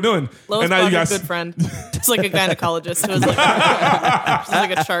this is what we're doing. Lois and now you brought guys, a good friend. It's like a gynecologist. It was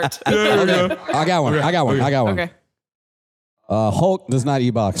like a chart. I got one. Okay. Hulk does not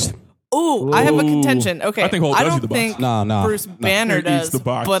eat box. Ooh, I have a contention. Okay. I think Hulk does don't eat the box. think No. Bruce Banner He eats does, the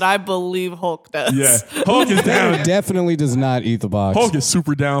box. but I believe Hulk does. yeah, Hulk is down. Definitely does not eat the box. Hulk is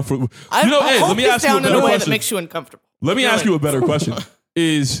super down for. Hey, let Hulk me is ask you a down in better a way that question. makes you uncomfortable. Let me ask Really. you a better question.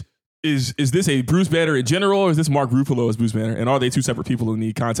 Is this a Bruce Banner in general, or is this Mark Ruffalo as Bruce Banner? And are they two separate people in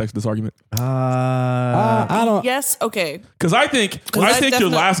the context of this argument? I don't. Yes. Okay. Because I think your definitely-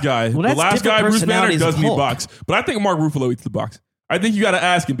 last guy, the that's last guy, different Bruce Banner, personalities doesn't of eat Hulk. box. But I think Mark Ruffalo eats the box. I think you got to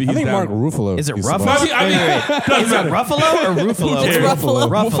ask him. But I he's think down. Mark Ruffalo. Is it eats the Ruffalo? box. I mean, doesn't Is it matter. Ruffalo or Ruffalo? It's Ruffalo.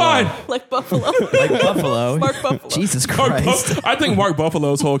 Well, fine. Like Buffalo. Like Buffalo. Mark Buffalo. Jesus Mark Christ. I think Mark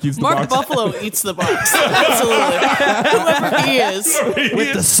Buffalo's Hulk eats the Mark box. Buffalo eats the box. Absolutely. Whoever he is,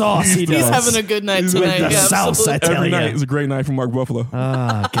 With the sauce he he's does. having a good night He's tonight. with the Yeah, sauce, I absolutely. tell Every ya. night is a great night for Mark Buffalo. Oh,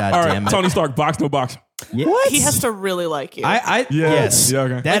 God All damn right, it. Tony Stark, box, no box. What? He has to really like you. Yes. Yeah,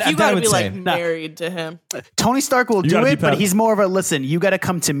 okay. That, like you that gotta would be say. like married to him. Tony Stark will do gotta be it, but Pep. he's more of a listen, you got to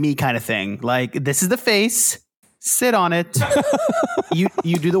come to me kind of thing. Like, this is the face, sit on it. you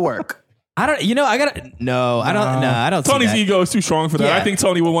do the work. I don't. I gotta. No, I don't. No, I don't. see Tony's that. ego is too strong for that. Yeah. I think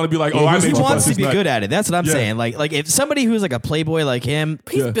Tony would want to be like, oh, I He made you wants bust to this be nut. good at it. That's what I'm Yeah. saying. Like if somebody who's like a playboy like him,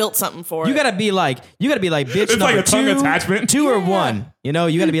 He's Yeah. built something for you it. gotta be like, bitch. It's number like a tongue two, attachment. 2 or 1. You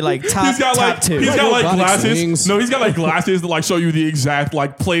gotta be like top. He's got top like 2. he's got like robotic glasses. swings. No, he's got like glasses that like show you the exact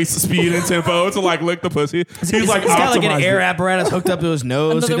like place, speed, and tempo to like lick the pussy. He's like he's got like an optimized air it. apparatus hooked up to his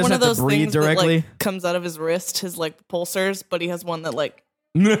nose. So he Another one doesn't of have those to breathe things directly. that like comes out of his wrist, his like pulsars, but he has one that like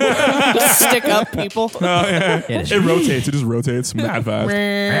just stick up people. It rotates. It just rotates. Mad fast.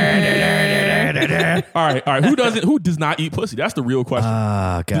 All right. Who does not eat pussy? That's the real question.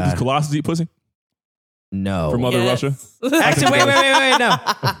 Oh Does God, Colossus eat pussy no. from Mother Yes. Russia? Actually, wait, no.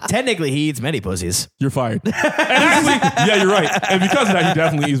 Technically, he eats many pussies. You're fired. And actually, yeah, you're right. And because of that, he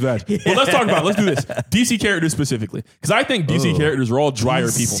definitely eats veg. Well, let's do this. DC characters specifically, because I think DC characters are all drier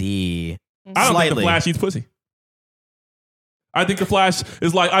people. See, I don't think Slightly. the Flash eats pussy. I think the Flash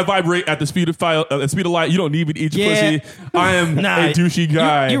is like, I vibrate at the speed of light. You don't need me to eat your Yeah. pussy. I am Nah, a douchey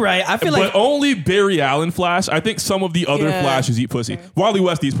guy. you're right. I feel but like- only Barry Allen Flash. I think some of the other Yeah. Flashes eat pussy. Wally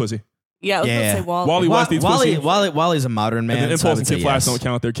West eats pussy. Yeah, I was Yeah. gonna say Wally. Wally West eats pussy. Wally's a modern man. And then so I Impulse would and say Kid Flash yes. don't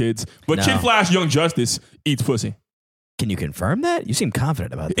count their kids. But No. Kid Flash, Young Justice eats pussy. Can you confirm that? You seem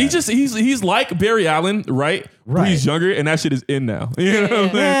confident about that. He's like Barry Allen, right? But Right. he's younger, and that shit is in now. You know what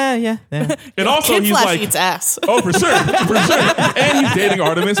I'm saying? yeah. And also, Kid he's Flash like, eats ass. oh, for sure. And he's dating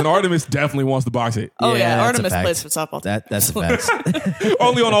Artemis, and Artemis definitely wants the box hit. Oh yeah, that's a Artemis fact. plays for softball. That's a fact.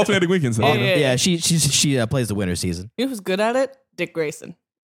 Only on alternating weekends, though. Yeah. She plays the winter season. You know who's good at it? Dick Grayson.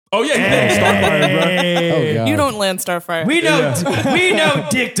 Oh, yeah, he's Starfire, Oh God. You don't land Starfire. We know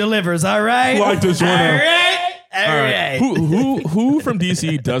Dick delivers. All right. bro. Like this All one. right. All All right. right. Who from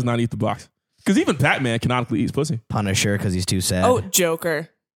DC does not eat the box? Because even Batman canonically eats pussy. Punisher because he's too sad. Oh, Joker.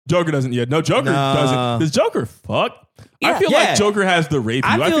 Joker doesn't yet. No, Joker No. doesn't. Does Joker fuck? I Yeah. feel Yeah. like Joker has the rape you.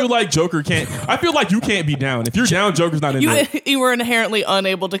 I I feel feel- like Joker can't. I feel like you can't be down. If you're down, Joker's not in there. You were inherently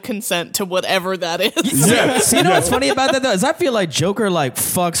unable to consent to whatever that is. Yeah. See, you know what's funny about that though is I feel like Joker like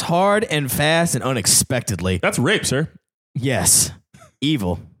fucks hard and fast and unexpectedly. That's rape, sir. Yes,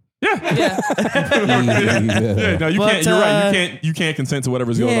 evil. Yeah. Yeah. Yeah, no, you But, can't. You're right. You can't consent to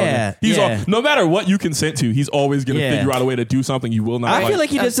whatever's going on. Yeah, There. He's yeah. no matter what you consent to, he's always going to Yeah. figure out a way to do something you will not. I feel like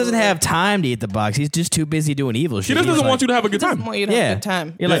he just doesn't Absolutely. have time to eat the box. He's just too busy doing evil he shit. just He's doesn't like, want you to have a good Doesn't time. want you to have Yeah, a good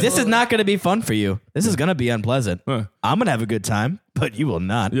time. You're like, this is Absolutely. not going to be fun for you. This is going to be unpleasant. Huh. I'm going to have a good time, but you will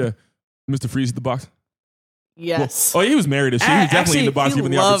not. Yeah, Mr. Freeze at the box. Yes. Oh, he was married as shit. He was definitely in the box he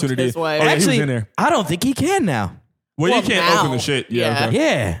given the loved opportunity. his wife. Oh, yeah, Actually, he was in there. I don't think he can now. Well, Well, you can't now. open the shit. Yeah. Yeah. Okay.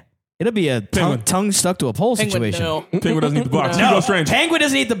 Yeah. It'll be a Penguin. tongue stuck to a pole Penguin, situation. no. Penguin doesn't eat the box. No. Hugo Strange. Penguin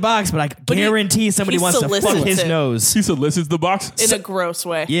doesn't eat the box, but I But he- guarantee somebody he wants to fuck solicits his it. nose. He solicits the box. In a gross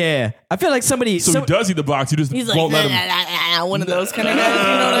way. Yeah. I feel like somebody. So he does eat the box. You just He's like, won't let him. one of those kind of guys. You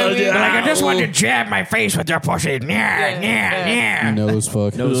know what I mean? like, I just want to jab my face with your pussy. Yeah. Nose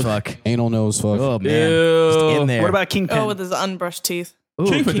fuck. Nose fuck. Anal nose fuck. Oh, man. Ew. Just in there. What about Kingpin? Oh, with his unbrushed teeth. Ooh,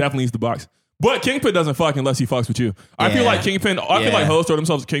 Kingpin definitely eats the box. But Kingpin doesn't fuck unless he fucks with you. I feel like Kingpin, I feel like hoes throw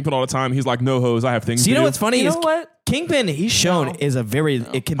themselves Kingpin all the time. He's like, no hoes, I have things So to you know do. what's funny You is know what? Kingpin, he's shown is a very,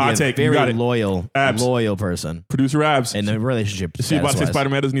 it can be Hot a take, you got very it. loyal Abs. person Producer Abs. in a relationship. Is she about to say status-wise.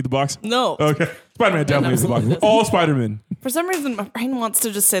 Spider-Man doesn't need the box? No. Okay. Spider-Man definitely needs the box. absolutely All Spider-Man. For some reason, my brain wants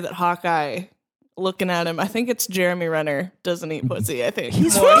to just say that Hawkeye, looking at him, I think it's Jeremy Renner doesn't eat pussy. I think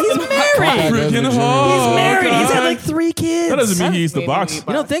He's More married. than Hawkeye does Freaking legitimately- Hawkeye. He's married. He's had like 3 kids. That doesn't mean he's the box.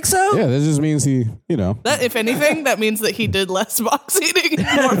 You don't think so? Yeah, that just means he, That, if anything, that means that he did less box eating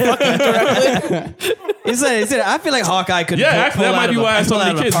more fucking directly. He said, I feel like Hawkeye could. Yeah, actually, that might be why I have so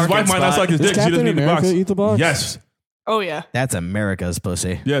many kids. His wife might not suck his Does dick. She doesn't Captain need the box. America eat the box? Yes. Oh yeah, That's America's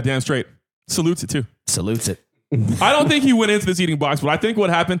pussy. Yeah, damn straight. Salutes it too. Salutes it. I don't think he went into this eating box, but I think what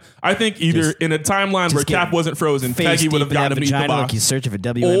happened, I think either Just- in a timeline where get Cap wasn't frozen, Face Peggy would have deep in that gotten him to eat the vagina like box. he's searching for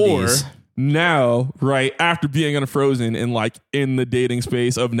Or WMDs. now, right, after being unfrozen and like in the dating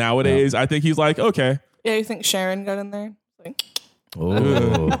space of nowadays, I think he's like, okay, yeah. You think Sharon got in there? Like,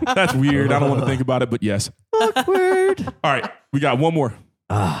 Oh, that's weird. I don't want to think about it, but yes. awkward. All right, we got one more.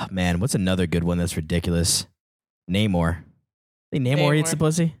 Ah, man, what's another good one that's ridiculous? Namor. Think Namor Namor. eats the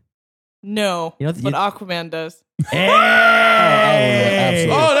pussy? no, You know, but Aquaman does. Hey!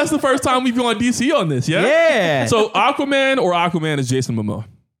 Oh, that's the first time we've gone DC on this, yeah? Yeah. So Aquaman is Jason Momoa.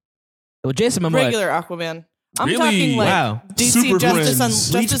 well, Jason Momoa. Regular Aquaman. I'm Really? talking like Wow. DC Super Justice,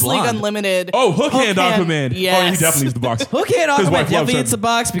 Friends. Justice League Blonde. Unlimited. Oh, Hook Hand Aquaman. Oh, yeah, he Yes. definitely needs the box. Hook Hand His Aquaman wife loves definitely him. hits the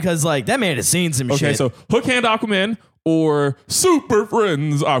box because like that man has seen some Okay, shit. so Hook Hand Aquaman or Super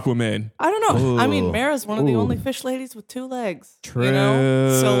Friends Aquaman. I don't know. I mean, Ooh. Mara's one of the Ooh. only fish ladies with 2 legs. True. You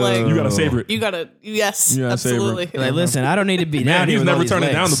know? So like You gotta savor it. you gotta yes, You gotta savor it. absolutely. like, listen, I don't need to be down Man, here he's with all never these turning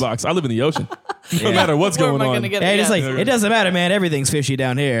legs. down the box. I live in the ocean. No Yeah. matter what's Where going am I on. gonna get Hey, it? just like Yeah. it doesn't matter, man. Everything's fishy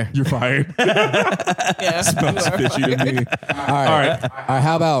down here. You're fired. Yeah. Smells fishy to me. All right.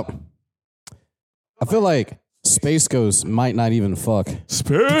 How about? I feel like Space Ghost might not even fuck.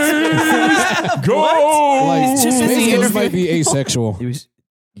 Space What? Like Just Space busy Ghost might interviewing be asexual. He was,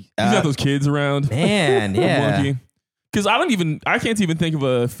 You got those kids around. man, yeah. Monkey. Because I can't even think of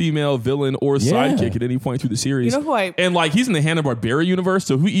a female villain or Yeah. sidekick at any point through the series. You know who I And like he's in the Hanna-Barbera universe,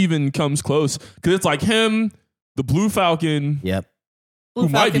 so who even comes close? Because it's like him, the Blue Falcon, Yep. Blue who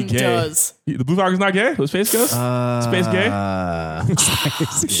might be Falcon gay. does. The Blue Falcon's not gay? Was Space Ghost? Space gay?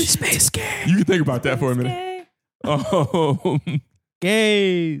 Space gay. You can think about that for a minute. Okay. Oh,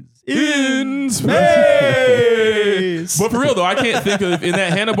 Gays in space. But for real though, I can't think of in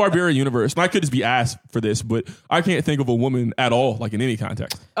that Hanna-Barbera universe. And I could just be asked for this, but I can't think of a woman at all, like in any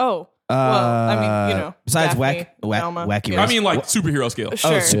context. Oh. Well, I mean, you know. besides Daphne, Wacky Velma. I mean, like superhero scale.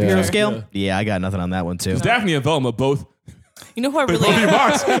 Sure. Oh, superhero Yeah. scale? Yeah, I got nothing on that one too. Daphne and Velma both You know who I both really in the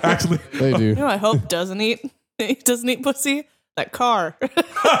box. Actually, They do. You know who I hope doesn't eat he doesn't eat pussy? That car. Speed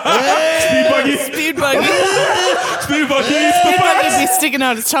Buggy. Speed buggy. Speed Buggy eats the Speed box. buggy be sticking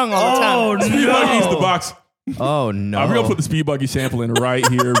out his tongue all the time. Speed Buggy eats the box. Oh no. We're gonna put the Speed Buggy sample in right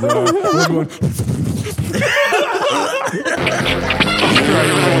here, bro. We're going.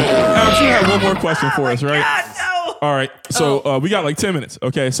 I'm sure you have one more question for us, right? All right. So we got like 10 minutes.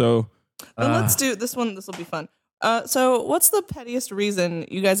 Okay. So Well, let's do this one. This will be fun. So what's the pettiest reason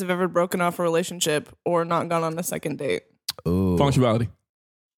you guys have ever broken off a relationship or not gone on a second date? Ooh. punctuality.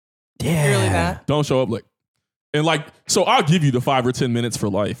 Yeah. Really that? Don't show up late. And like, so I'll give you the 5 or 10 minutes for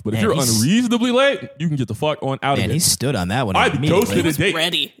life. But if Man, you're he's- unreasonably late, you can get the fuck on out Man, of he it. stood on that one. I'd immediately. ghosted a date.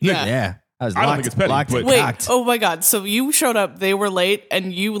 Ready. Yeah. Yeah. I was I don't locked, think it's petty, locked but- and Wait, cocked. oh my God. So you showed up, they were late,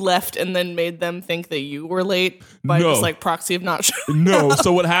 and you left and then made them think that you were late by No. just like proxy of not showing No.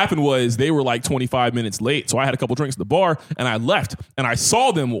 So what happened was they were like 25 minutes late. So I had a couple drinks at the bar and I left and I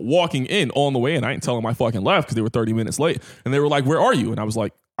saw them walking in on the way and I didn't tell them I fucking left because they were 30 minutes late. And they were like, "Where are you?" And I was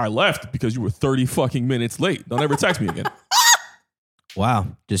like, "I left because you were 30 fucking minutes late. Don't ever text me again." Wow.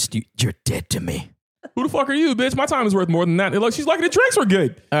 Just you're dead to me. Who the fuck are you, bitch? My time is worth more than that. And like, she's lucky the drinks were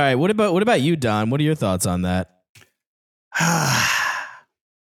good. All right. What about you, Don? What are your thoughts on that?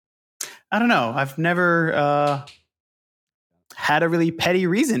 I don't know. I've never had a really petty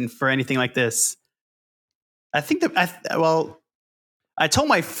reason for anything like this. I think that I told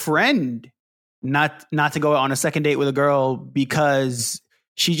my friend not to go on a second date with a girl because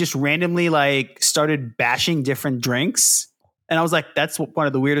she just randomly like started bashing different drinks, and I was like, "That's one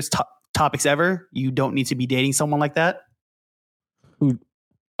of the weirdest topics ever. You don't need to be dating someone like that."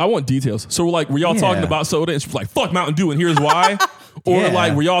 I want details. So like, were y'all talking about soda and she was like, "Fuck Mountain Dew," and here's why? Or Yeah.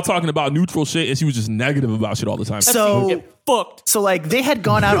 like, were y'all talking about neutral shit and she was just negative about shit all the time? So Get fucked. So like they had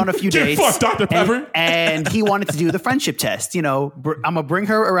gone out on a few Get dates. fucked, Dr. Pepper. And he wanted to do the friendship test. You know, I'm gonna bring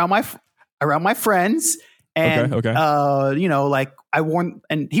her around my friends, And Okay. like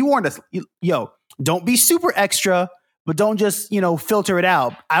he warned us, yo, don't be super extra, but don't just, filter it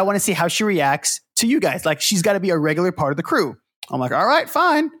out. I want to see how she reacts to you guys. Like, she's got to be a regular part of the crew. I'm like, all right,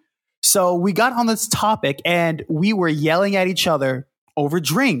 fine. So we got on this topic and we were yelling at each other over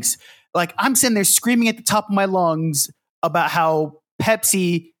drinks. Like, I'm sitting there screaming at the top of my lungs about how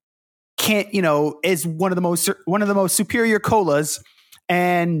Pepsi can't, is one of the most superior colas.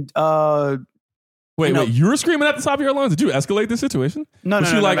 And Wait, you were screaming at the top of your lungs? Did you escalate the situation? No, Was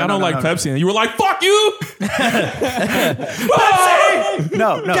she like, I don't like Pepsi, and you were like, fuck you! Pepsi!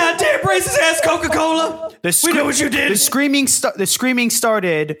 No. Goddamn racist ass Coca-Cola. We know what you did. The screaming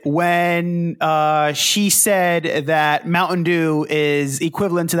started when she said that Mountain Dew is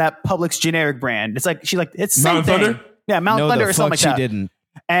equivalent to that Publix generic brand. It's like it's the same Mountain thing. Thunder? Yeah, Mountain Thunder or something like that. She didn't.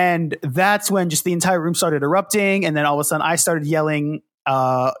 And that's when just the entire room started erupting, and then all of a sudden I started yelling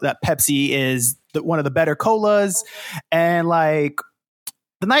that Pepsi is one of the better colas. And like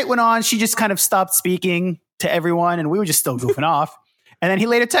the night went on, she just kind of stopped speaking to everyone, and we were just still goofing off. And then he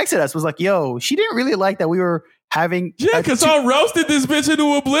later texted us, was like, yo, she didn't really like that we were having. Yeah, because I roasted this bitch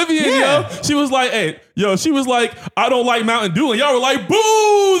into oblivion, yo. She was like, I don't like Mountain Dew. And y'all were like,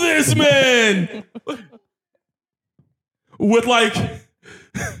 boo this man. With like,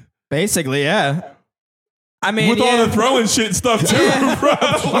 basically, yeah. I mean, with all the throwing shit stuff too, bro.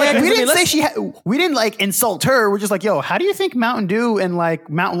 Like, we didn't say we didn't like insult her. We're just like, yo, how do you think Mountain Dew and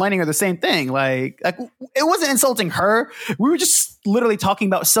like Mountain Lightning are the same thing? Like it wasn't insulting her. We were just literally talking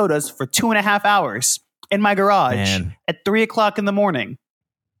about sodas for 2.5 hours in my garage at 3:00 in the morning.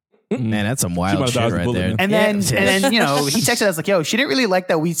 Man, that's some wild shit right there. And then he texted us like, yo, she didn't really like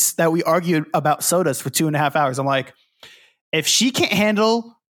that we argued about sodas for 2.5 hours. I'm like, if she can't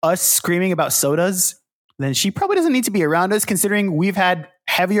handle us screaming about sodas, then she probably doesn't need to be around us, considering we've had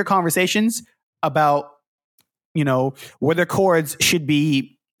heavier conversations about, whether cords should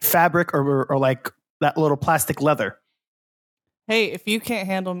be fabric or like that little plastic leather. Hey, if you can't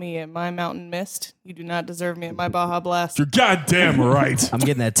handle me at my Mountain Mist, you do not deserve me at my Baja Blast. You're goddamn right. I'm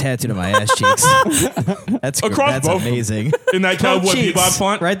getting that tattooed on my ass cheeks. That's across both amazing. In that Cowboy Bebop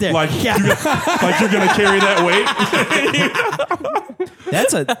font, right there. Like you're gonna carry that weight.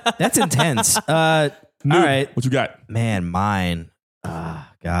 That's intense. All right. What you got? Man, mine.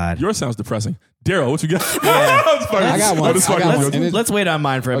 God. Yours sounds depressing. Daryl, what you got? I got one. Let's wait on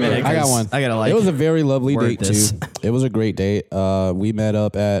mine for a minute. I got one. I gotta It was a very lovely word date this. too. It was a great date. We met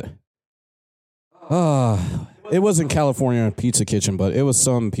up at. It wasn't California Pizza Kitchen, but it was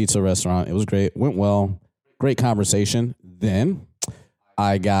some pizza restaurant. It was great. Went well. Great conversation. Then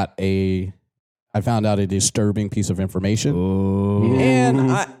I found out a disturbing piece of information. Ooh.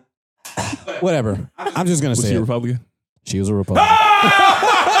 And whatever. I'm just gonna Was say she a it. Republican? She was a Republican.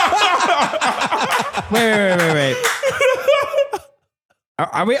 Wait.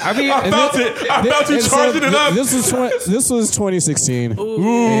 Are we? I felt you charging it up. This was 2016.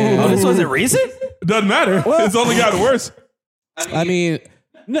 Oh, this wasn't recent? Doesn't matter. It's only gotten worse. I mean,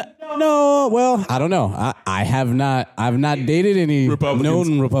 no. Well, I don't know. I've not dated any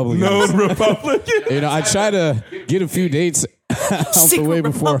known Republicans. Known Republican. I try to get a few dates out the way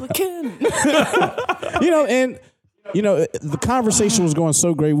before. Republican. The conversation was going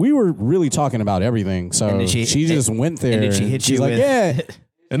so great. We were really talking about everything. So she just went there. And did she hit she's you like, with? yeah.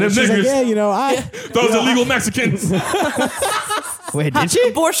 And them She's like, niggas, those illegal Mexicans. Wait, did she?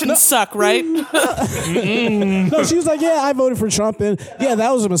 Abortions suck, right? No, she was like, yeah, I voted for Trump, and yeah,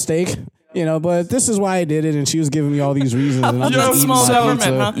 that was a mistake. But this is why I did it, and she was giving me all these reasons. And I'm just eating small my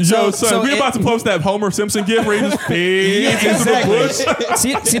government, pizza. huh? Yo, son, we about to post that Homer Simpson gif where he just fades into the bush.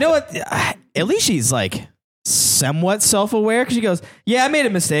 See, you know what? At least she's like somewhat self-aware because she goes, "Yeah, I made a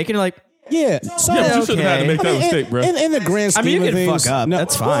mistake," and you're like, Yeah, so Yeah, but you shouldn't have had to make that mistake, bro. In the grand scheme I mean, you of can things, fuck up.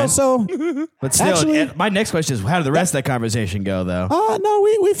 That's fine. Well, so, but still, Actually- my next question is, how did the rest of that conversation go, though? no,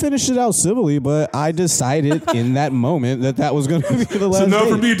 we finished it out civilly, but I decided in that moment that was going to be the last. So no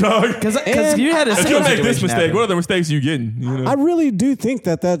date. for me, dog. Because And- you had a If you similar make this situation mistake, happen. what other mistakes are you getting? You know? I really do think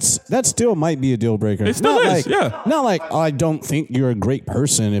that still might be a deal breaker. It still not is, like, yeah. Not like I don't think you're a great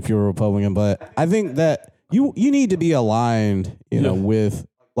person if you're a Republican, but I think that you need to be aligned, with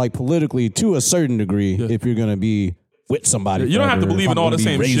like politically to a certain degree if you're going to be with somebody. You don't have to forever, believe if in I'm all gonna the be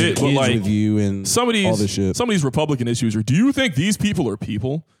same raising shit, but kids like with you and some of all this shit. these Republican issues are, do you think these people are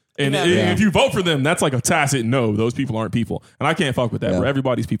people? And Yeah. if you vote for them, that's like a tacit no, those people aren't people. And I can't fuck with that, Yeah. bro.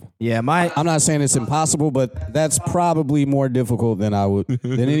 Everybody's people. Yeah, I'm not saying it's impossible, but that's probably more difficult than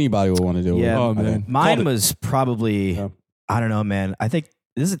anybody would want to do. Yeah. Oh, man. mine Called it. was probably, I don't know, man. I think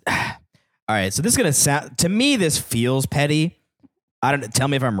this is, all right, so this is going to sound, to me, this feels petty, I don't tell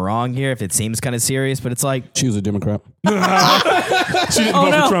me if I'm wrong here, if it seems kind of serious, but it's like, She was a Democrat. She didn't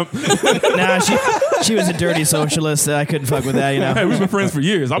vote for Trump. nah, she was a dirty socialist. I couldn't fuck with that, you know. Hey, we've been friends for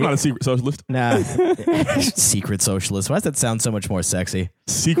years. I'm not a secret socialist. Nah, secret socialist. Why does that sound so much more sexy?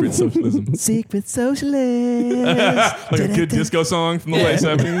 Secret socialism. Secret socialist. Like a good disco song from the late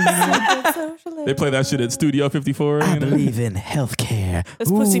 70s. They play that shit at Studio 54. I You know? believe in healthcare.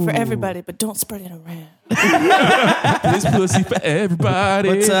 There's pussy for everybody, but don't spread it around. This pussy for everybody.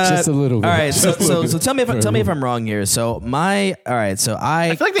 But, Just a little bit. All right, so tell me if I'm wrong here. So I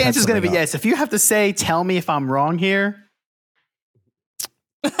feel like the answer is going to be yes. If you have to say, tell me if I'm wrong here.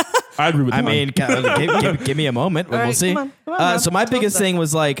 I agree with I that. mean, give me a moment. All We'll right, see. come on, So my Close biggest that. thing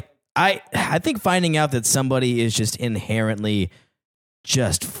was like, I think finding out that somebody is just inherently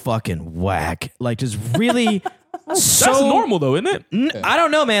just fucking whack, like just really. That's normal though, isn't it? I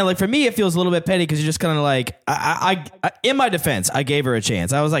don't know, man. Like for me, it feels a little bit petty because you're just kind of like, I in my defense, I gave her a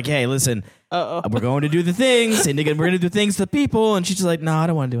chance. I was like, hey, listen, we're going to do the things, and we're going to do things to people, and she's just like, no, I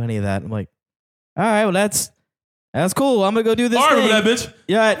don't want to do any of that. I'm like, all right, well that's cool. I'm gonna go do this. I thing. remember that bitch.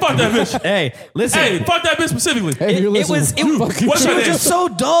 Yeah, Fuck that bitch. Hey, listen. Hey, fuck that bitch specifically. Hey, you're It was listening. What's she her was name? just so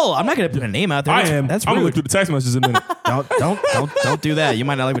dull. I'm not gonna put a name out there. I am. That's I'm gonna look rude. through the text messages in a minute. Don't do that. You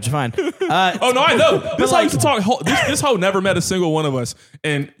might not like what you find. Oh no, I know. This hoe like- used to talk. This hoe never met a single one of us,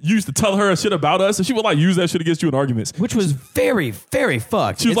 and you used to tell her shit about us, and she would like use that shit against you in arguments. Which was very, very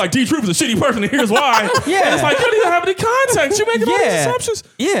fucked. She was like, D Troop is a shitty person, and here's why. Yeah. And it's like, you don't even have any context. You're making all these assumptions.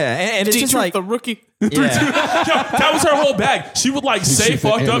 Yeah, and it's just like the rookie. yeah. Yo, that was her whole bag. She would like say She's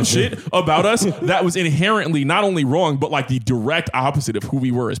an fucked up amateur. shit about us that was inherently not only wrong, but like the direct opposite of who we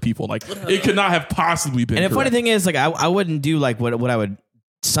were as people. Like it could not have possibly been. And the funny correct. thing is, like, I wouldn't do like what I would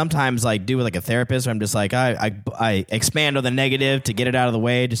sometimes like do with like a therapist, where I'm just like I expand on the negative to get it out of the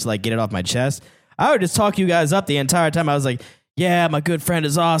way, just to, like get it off my chest. I would just talk you guys up the entire time. I was like, yeah, my good friend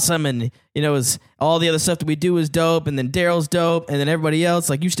is awesome, and you know, is all the other stuff that we do is dope, and then Daryl's dope, and then everybody else,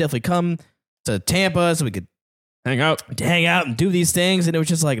 like, you should definitely come to Tampa so we could hang out. hang out and do these things. And it was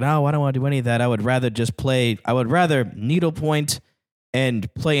just like, no, I don't want to do any of that. I would rather needlepoint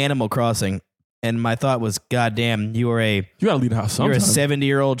and play Animal Crossing. And my thought was, God damn, you gotta leave the house you're a sometime.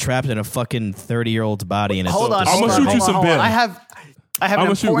 70-year-old trapped in a fucking 30-year-old's body. And it's Hold on, I'm hold gonna on, shoot you hold on, some hold on. bail. I have an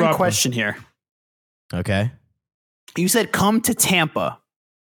gonna shoot important Rob. question here. Okay. You said come to Tampa.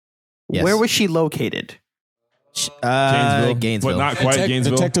 Yes. Where was she located? Gainesville. but not quite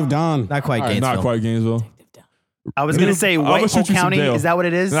Gainesville. Detective Don. Not quite Gainesville. Not quite Gainesville. I was going to say I'm gonna Whitehall shoot you some County. bail. Is that what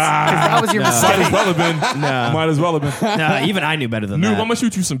it is? 'Cause Ah, that was your Might as mistake. well have been. No. Might as well have been. No, even I knew better than Noob, I'm that. gonna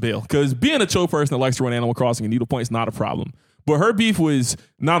shoot you some bail because being a chill person that likes to run Animal Crossing and needlepoint is not a problem. But her beef was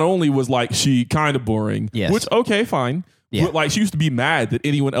not only was like she kind of boring, Yes. which okay, fine. Yeah. But like she used to be mad that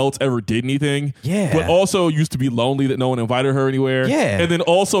anyone else ever did anything. Yeah. But also used to be lonely that no one invited her anywhere. Yeah. And then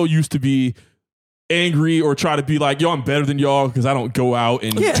also used to be angry or try to be like, yo, I'm better than y'all because I don't go out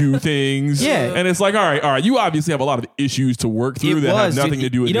and Yeah. do things. Yeah. And it's like, all right, you obviously have a lot of issues to work through It that have was, nothing dude. to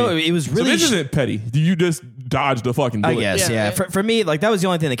do with You know, me. it was really So this isn't petty. You just dodged the fucking bullet. I guess, Yeah, yeah. right. For me, like, that was the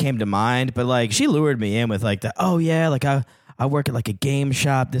only thing that came to mind. But like, she lured me in with like the, oh yeah, like I work at like a game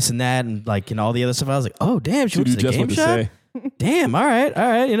shop, this and that, and like, and all the other stuff. I was like, oh damn, she You works knew at a just game what to shop. say. Damn, all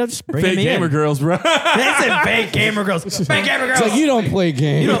right, you know, just bring Fake me gamer in. girls, bro. They said fake gamer girls. Fake gamer girls. It's like, you don't play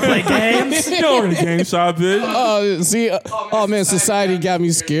games. You don't play games. You know where the game shop is. Oh, see, oh man, society got me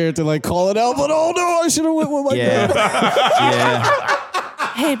scared to like call it out, but oh no, I should have went with my Yeah, girl. yeah.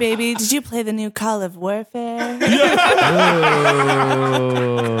 Hey, baby, did you play the new Call of Warfare?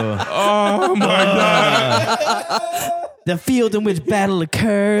 Oh my god. The field in which battle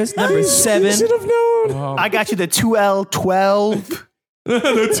occurs. Number 7. Should have known. I got you the 2L12. The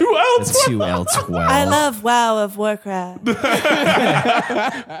 2Ls. 2L12. I love WoW of Warcraft.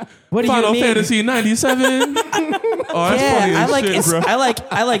 What do Final you mean? Fantasy 97. Oh, that's funny Yeah, as shit, bro.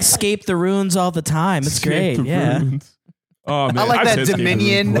 I like Scape the Runes all the time. It's great. Escape the Yeah. Runes. Oh man, I like that said Escape the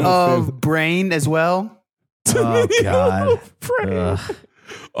Dominion Runes. of Brain as well. Oh God. Ugh.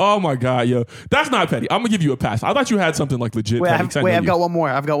 Oh my god, yo, that's not petty. I'm gonna give you a pass. I thought you had something like legit. Wait, petty, 'cause I know I've you. got one more.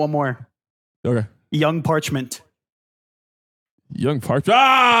 I've got one more. Okay. Young Parchment. Young Park.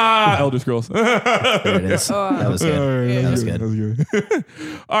 Ah, Elder Scrolls. There it is. That was good. That was good. good.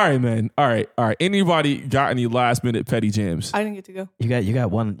 All right, man. All right. Anybody got any last minute petty jams? I didn't get to go. You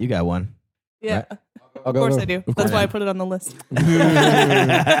got one. You got one. Yeah, I'll of course go. I do. course. That's why I put it on the list.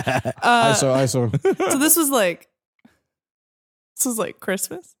 ISO. So this was like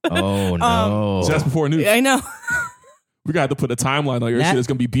Christmas. Oh no. Just before news. I know. We got to put a timeline on your That- shit. It's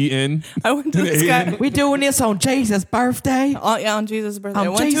gonna be beaten. I went to this guy. We doing this on Jesus' birthday. Yeah, on Jesus' birthday. On I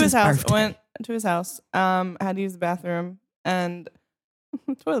went to Jesus' his house. birthday. I went to his house. I had to use the bathroom, and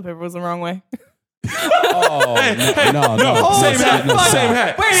Toilet paper was the wrong way. Oh, no. Same hat. Same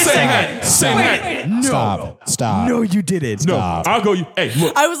hat. Wait a Same second. hat. Same hat. Stop. No, you didn't. No, Stop. I'll go. Hey,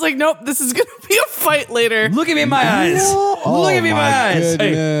 look. I was like, nope, this is gonna be a fight later. Look at me in my eyes. Look at me in my eyes.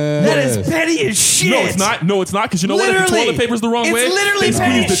 Goodness. That is petty as shit. No, it's not. No, it's not. Because you know what? If the Literally. toilet paper's the wrong It's way, literally they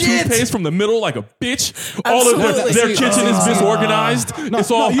petty squeeze the shit. toothpaste from the middle like a bitch. All of Absolutely. their kitchen is disorganized.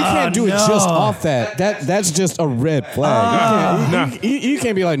 It's all. You can't do it no. just off that. That's just a red flag. You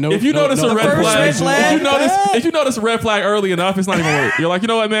can't be like, no. If you no, notice no, a red first flag, red flag? if you notice a red flag early enough, it's not even worth it. You're like, you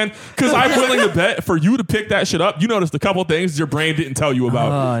know what, man? Because I'm willing to bet for you to pick that shit up. You noticed a couple things your brain didn't tell you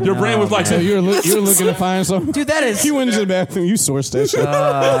about. Your brain was like, So you're looking to find something? Dude, that is. You went into the bathroom. You sourced that shit. It's like,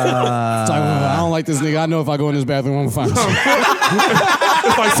 well, I don't like this nigga. I know if I go in this bathroom, I'm gonna find something.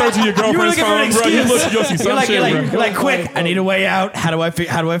 it's like searching your girlfriend's looking for an phone, bro. You excuse. look, you'll see some shit, You're bro. like, quick, I need a way out. How do I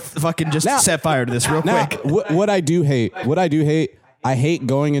fucking just Now- set fire to this real Now, quick? what I do hate, I hate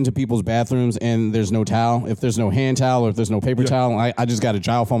going into people's bathrooms and there's no towel. If there's no hand towel or if there's no paper towel, I just got to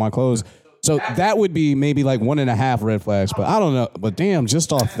dry off all my clothes. So that would be maybe like 1.5 red flags, but I don't know. But damn,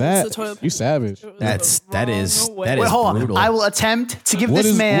 just off that, the toilet you savage. That is Wait, Wait, hold brutal. on. I will attempt to give What this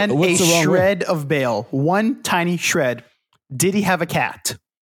is- man what's a the wrong way? shred of bail. One tiny shred. Did he have a cat?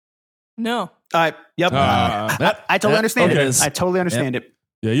 No. Yep. That- I totally understand okay. it. I totally understand it.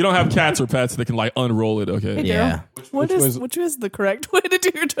 Yeah, you don't have cats or pets that can like unroll it. Okay. Hey, Yeah. Daryl, which is the correct way to do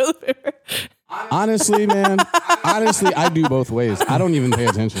your toilet paper? Honestly, man, I do both ways. I don't even pay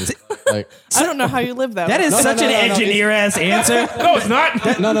attention. Like, I don't know how you live that That way. is such an engineer-ass answer. No, it's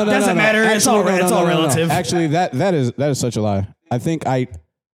not. no, Doesn't matter. It's all relative. Actually, that is such a lie. I think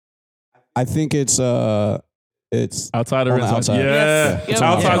it's Outside or on the inside? outside. Yeah. Yes.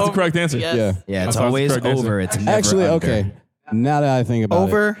 Outside's Yep. the correct answer. Yes. yeah. Yeah, it's That sounds always correct answer. over. It's never Actually, under. okay. Now that I think about it,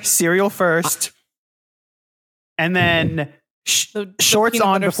 Over, cereal first, and then The shorts peanut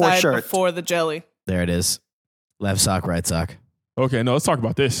on butter before side shirt. Before the jelly. There it is. Left sock, right sock. Okay, no, let's talk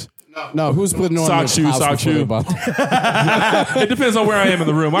about this. no, who's putting on Sock their shoe, house sock before shoe. they bought- It depends on where I am in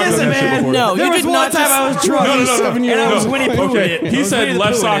the room. I've done Listen, that shit man. before. No, There you was did one not time I was drunk. No. 7-year-old. And I was Winnie Poohing Okay, it. I he was said Winnie the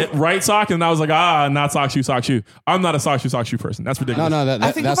left Poohing sock, it. right sock, and I was like, not sock shoe. I'm not a sock shoe person. That's ridiculous. No,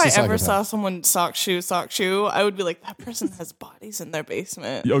 I think if that's I the ever psychopath. saw someone sock shoe, I would be like, that person has bodies in their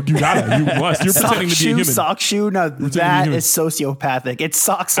basement. Yo, you gotta. You must. You're Sock pretending to be a shoe, human. sock shoe. No, that human. is sociopathic. It's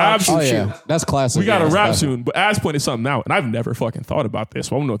sock shoe. Absolutely. Oh yeah, that's classic. We got a That's wrap classic. soon, but As pointed something out, and I've never fucking thought about this.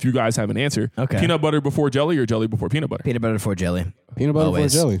 So I don't know if you guys have an answer. Okay. Peanut butter before jelly or jelly before peanut butter? Peanut butter before jelly. Peanut butter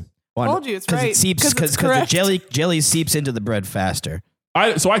Always. for jelly. Told you it's Because right. it seeps 'Cause it's because the correct. jelly seeps into the bread faster.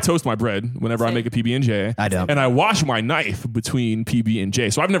 So I toast my bread whenever I Same. make a PB&J. I don't. And I wash my knife between PB and J.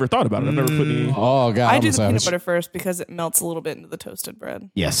 So I've never thought about it. I've never put any. Oh god, I I'm do a the savage. peanut butter first because it melts a little bit into the toasted bread.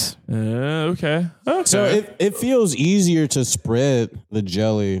 Yes. Okay. So it feels easier to spread the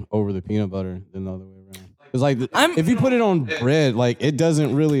jelly over the peanut butter than the other way around. Because like if you put it on bread, like it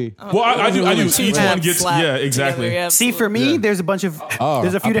doesn't really. Well, I do. Two Each one tabs gets. slapped Yeah, exactly. together, yeah, See, for me, there's a bunch of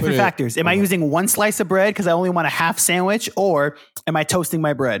there's a few I put different it- factors. Am I using one slice of bread because I only want a half sandwich, or am I toasting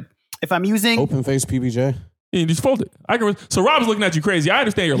my bread? If I'm using Open face PBJ. You just fold it. So Rob's looking at you crazy. I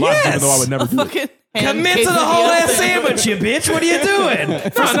understand your logic, even though I would never do it. fucking Commit to the whole ass sandwich, you bitch. What are you doing?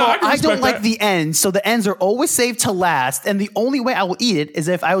 First of all, I can I don't respect like that. the ends, so the ends are always saved to last. And the only way I will eat it is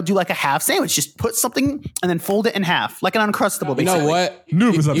if I would do like a half sandwich. Just put something and then fold it in half, like an Uncrustable. You Basically. know what?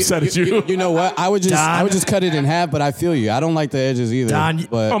 Noob is upset at you. You know what? I would just cut it in half, but I feel you. I don't like the edges either. Don,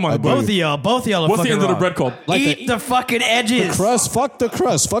 but oh my I do. God. Both of y'all are What's the fucking end of the wrong. bread called? Like Eat the fucking edges. crust. Fuck the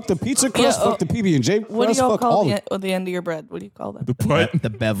crust. Fuck the pizza crust. Yeah, fuck the PB&J crust. What do y'all fuck call all the end of your bread? What do you call that? The butt. The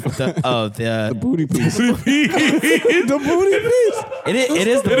bevel. The booty piece. the booty piece. It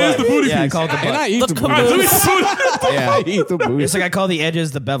is the It is butt. the booty Yeah, I piece. call it the And butt. I eat the All right, booty. so we- I eat the booty. It's like I call the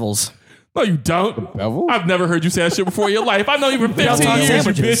edges the bevels. No, you don't. Bevel? I've never heard you say that shit before in your life. I know you for 15 talk years, you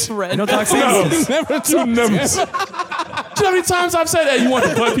sandwiches. bitch. You don't talk No. sandwiches. Never You talked never. to Do you know how many times I've said that? You want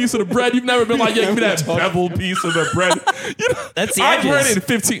the butt piece of the bread? You've never been like, yeah, give me that beveled piece of the bread. You know, That's the I've heard edges. it in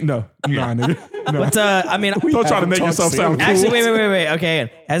 15. No, nah, nigga. No. But I mean, Don't try to make yourself sound cool. actually, wait.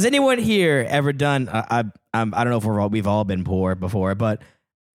 Okay, has anyone here ever done? I don't know if we've all been poor before, but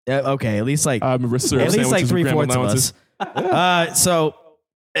okay, at least like I remember syrup at least like sandwiches with grandma 3/4 of allowances. us. So,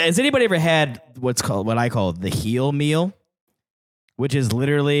 has anybody ever had what I call the heel meal, which is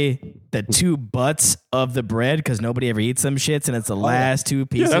literally the two butts of the bread because nobody ever eats them shits, and it's the last two Yeah,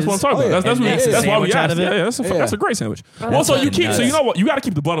 pieces. that's what I'm talking Oh, yeah. about. That's And makes a that's why we sandwich out asked. of it. Yeah, that's a great sandwich. Also, you keep so you know what? You got to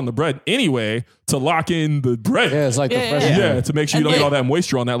keep the butt on the bread anyway to lock in the bread. Yeah, it's like the Yeah, fresh. yeah, Yeah, to make sure you And don't get then- all that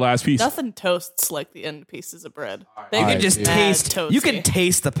moisture on that last piece. Nothing toasts like the end pieces of bread. They You can can just Yeah. taste. Toasty. You can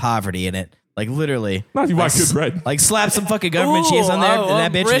taste the poverty in it. Like literally. Not if you buy Like, good bread. Like slap some fucking government cheese on there, and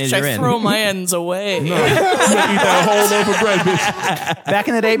that bitch rich, is you're I in. throw my ends away. No, you gotta eat that whole loaf of bread, bitch. Back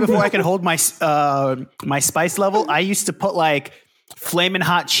in the day, before I could hold my my spice level, I used to put like flaming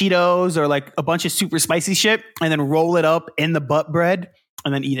hot Cheetos or like a bunch of super spicy shit, and then roll it up in the butt bread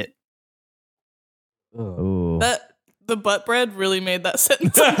and then eat it. Ooh. The butt bread really made that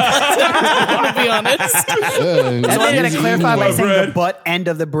sentence unpleasant, to be honest. So I'm going to clarify by butt saying bread. the butt end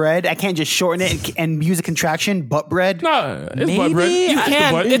of the bread. I can't just shorten it and use a contraction. Butt bread. Nah, it's Maybe. butt bread. You You It's the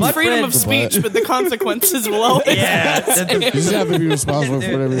can. butt. It's Butt freedom bread. of speech, but the consequences will always Yeah. be the same. You just have to be responsible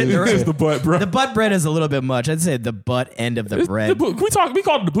for whatever you It's say. the butt, bro. The butt bread is a little bit much. I'd say the butt end of the It's bread. the boot- we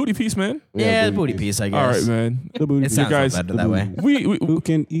call it the booty piece, man. yeah, the booty piece, I guess. All right, man. The booty It piece. sounds guys- better that way. Who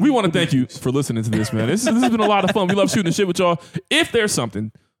can eat? We want to thank you for listening to this, man. This has been a lot of fun. We love shooting the shit with y'all. If there's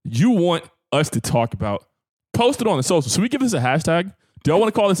something you want us to talk about, post it on the socials. So we give this a hashtag. Do y'all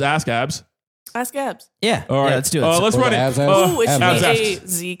want to call this Ask Abs? Ask Abs. Yeah. All right, Yeah, let's do it. Let's Or run the it. abs, Ooh, it should abs, be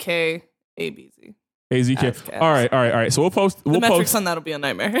abs. AZKABZ. AZK. Ask Abs. All right. So we'll post. The We'll metrics post. on that'll be a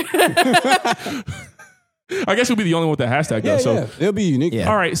nightmare. I guess we'll be the only one with that hashtag, though. Yeah, So yeah. It'll be unique. Yeah.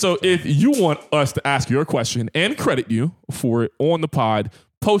 all right. So if you want us to ask your question and credit you for it on the pod,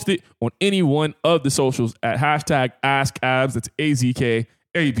 post it on any one of the socials at hashtag AskAbs. That's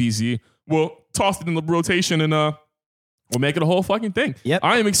AZKABZ. We'll toss it in the rotation and we'll make it a whole fucking thing. Yep.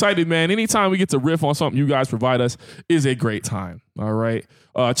 I am excited, man. Anytime we get to riff on something you guys provide us is a great time. All right.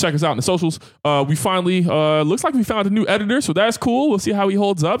 Check us out in the socials. We finally looks like we found a new editor, so that's cool. We'll see how he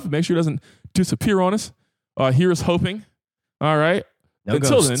holds up. Make sure he doesn't disappear on us. Here's hoping. All right. No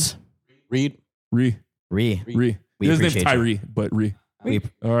Until ghosts. Read. then, We His name's appreciate you. Tyree, but We,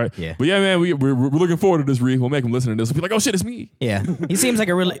 All right. Yeah. But yeah, man, we're looking forward to this, We'll make him listen to this. We'll be like, oh shit, it's me. yeah. He seems like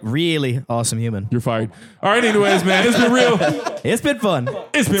a really, really awesome human. You're fired. All right, anyways, man, it's been real. It's been fun.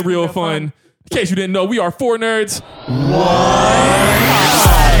 It's been real fun. In case you didn't know, we are 4 nerds.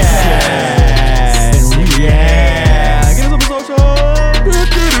 One.